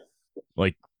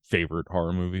like favorite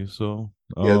horror movies. So,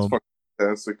 Yeah, it's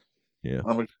fantastic. Yeah.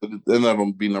 I'm excited. And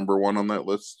that'll be number one on that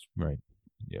list. Right.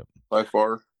 Yep. By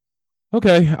far.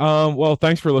 Okay. Well,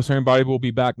 thanks for listening, everybody. We'll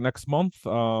be back next month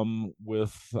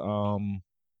with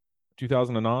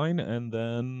 2009, and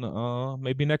then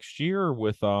maybe next year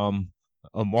with a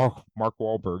Mark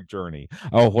Wahlberg journey.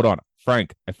 Oh, hold on,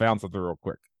 Frank, I found something real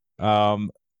quick.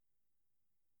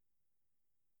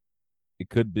 It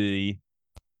could be.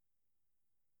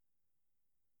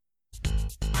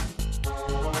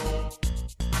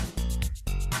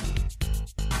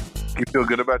 You feel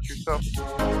good about yourself?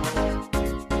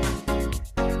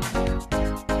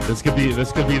 This could be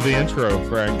the intro,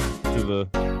 Frank, to the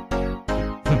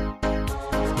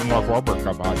Mark Wahlberg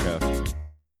podcast.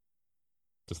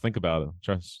 Just think about it.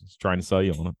 Just trying to sell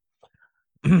you on it.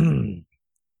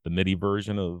 The MIDI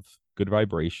version of Good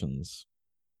Vibrations.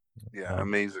 Yeah,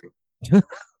 amazing. All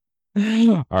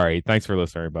right. Thanks for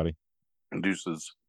listening, everybody. Deuces.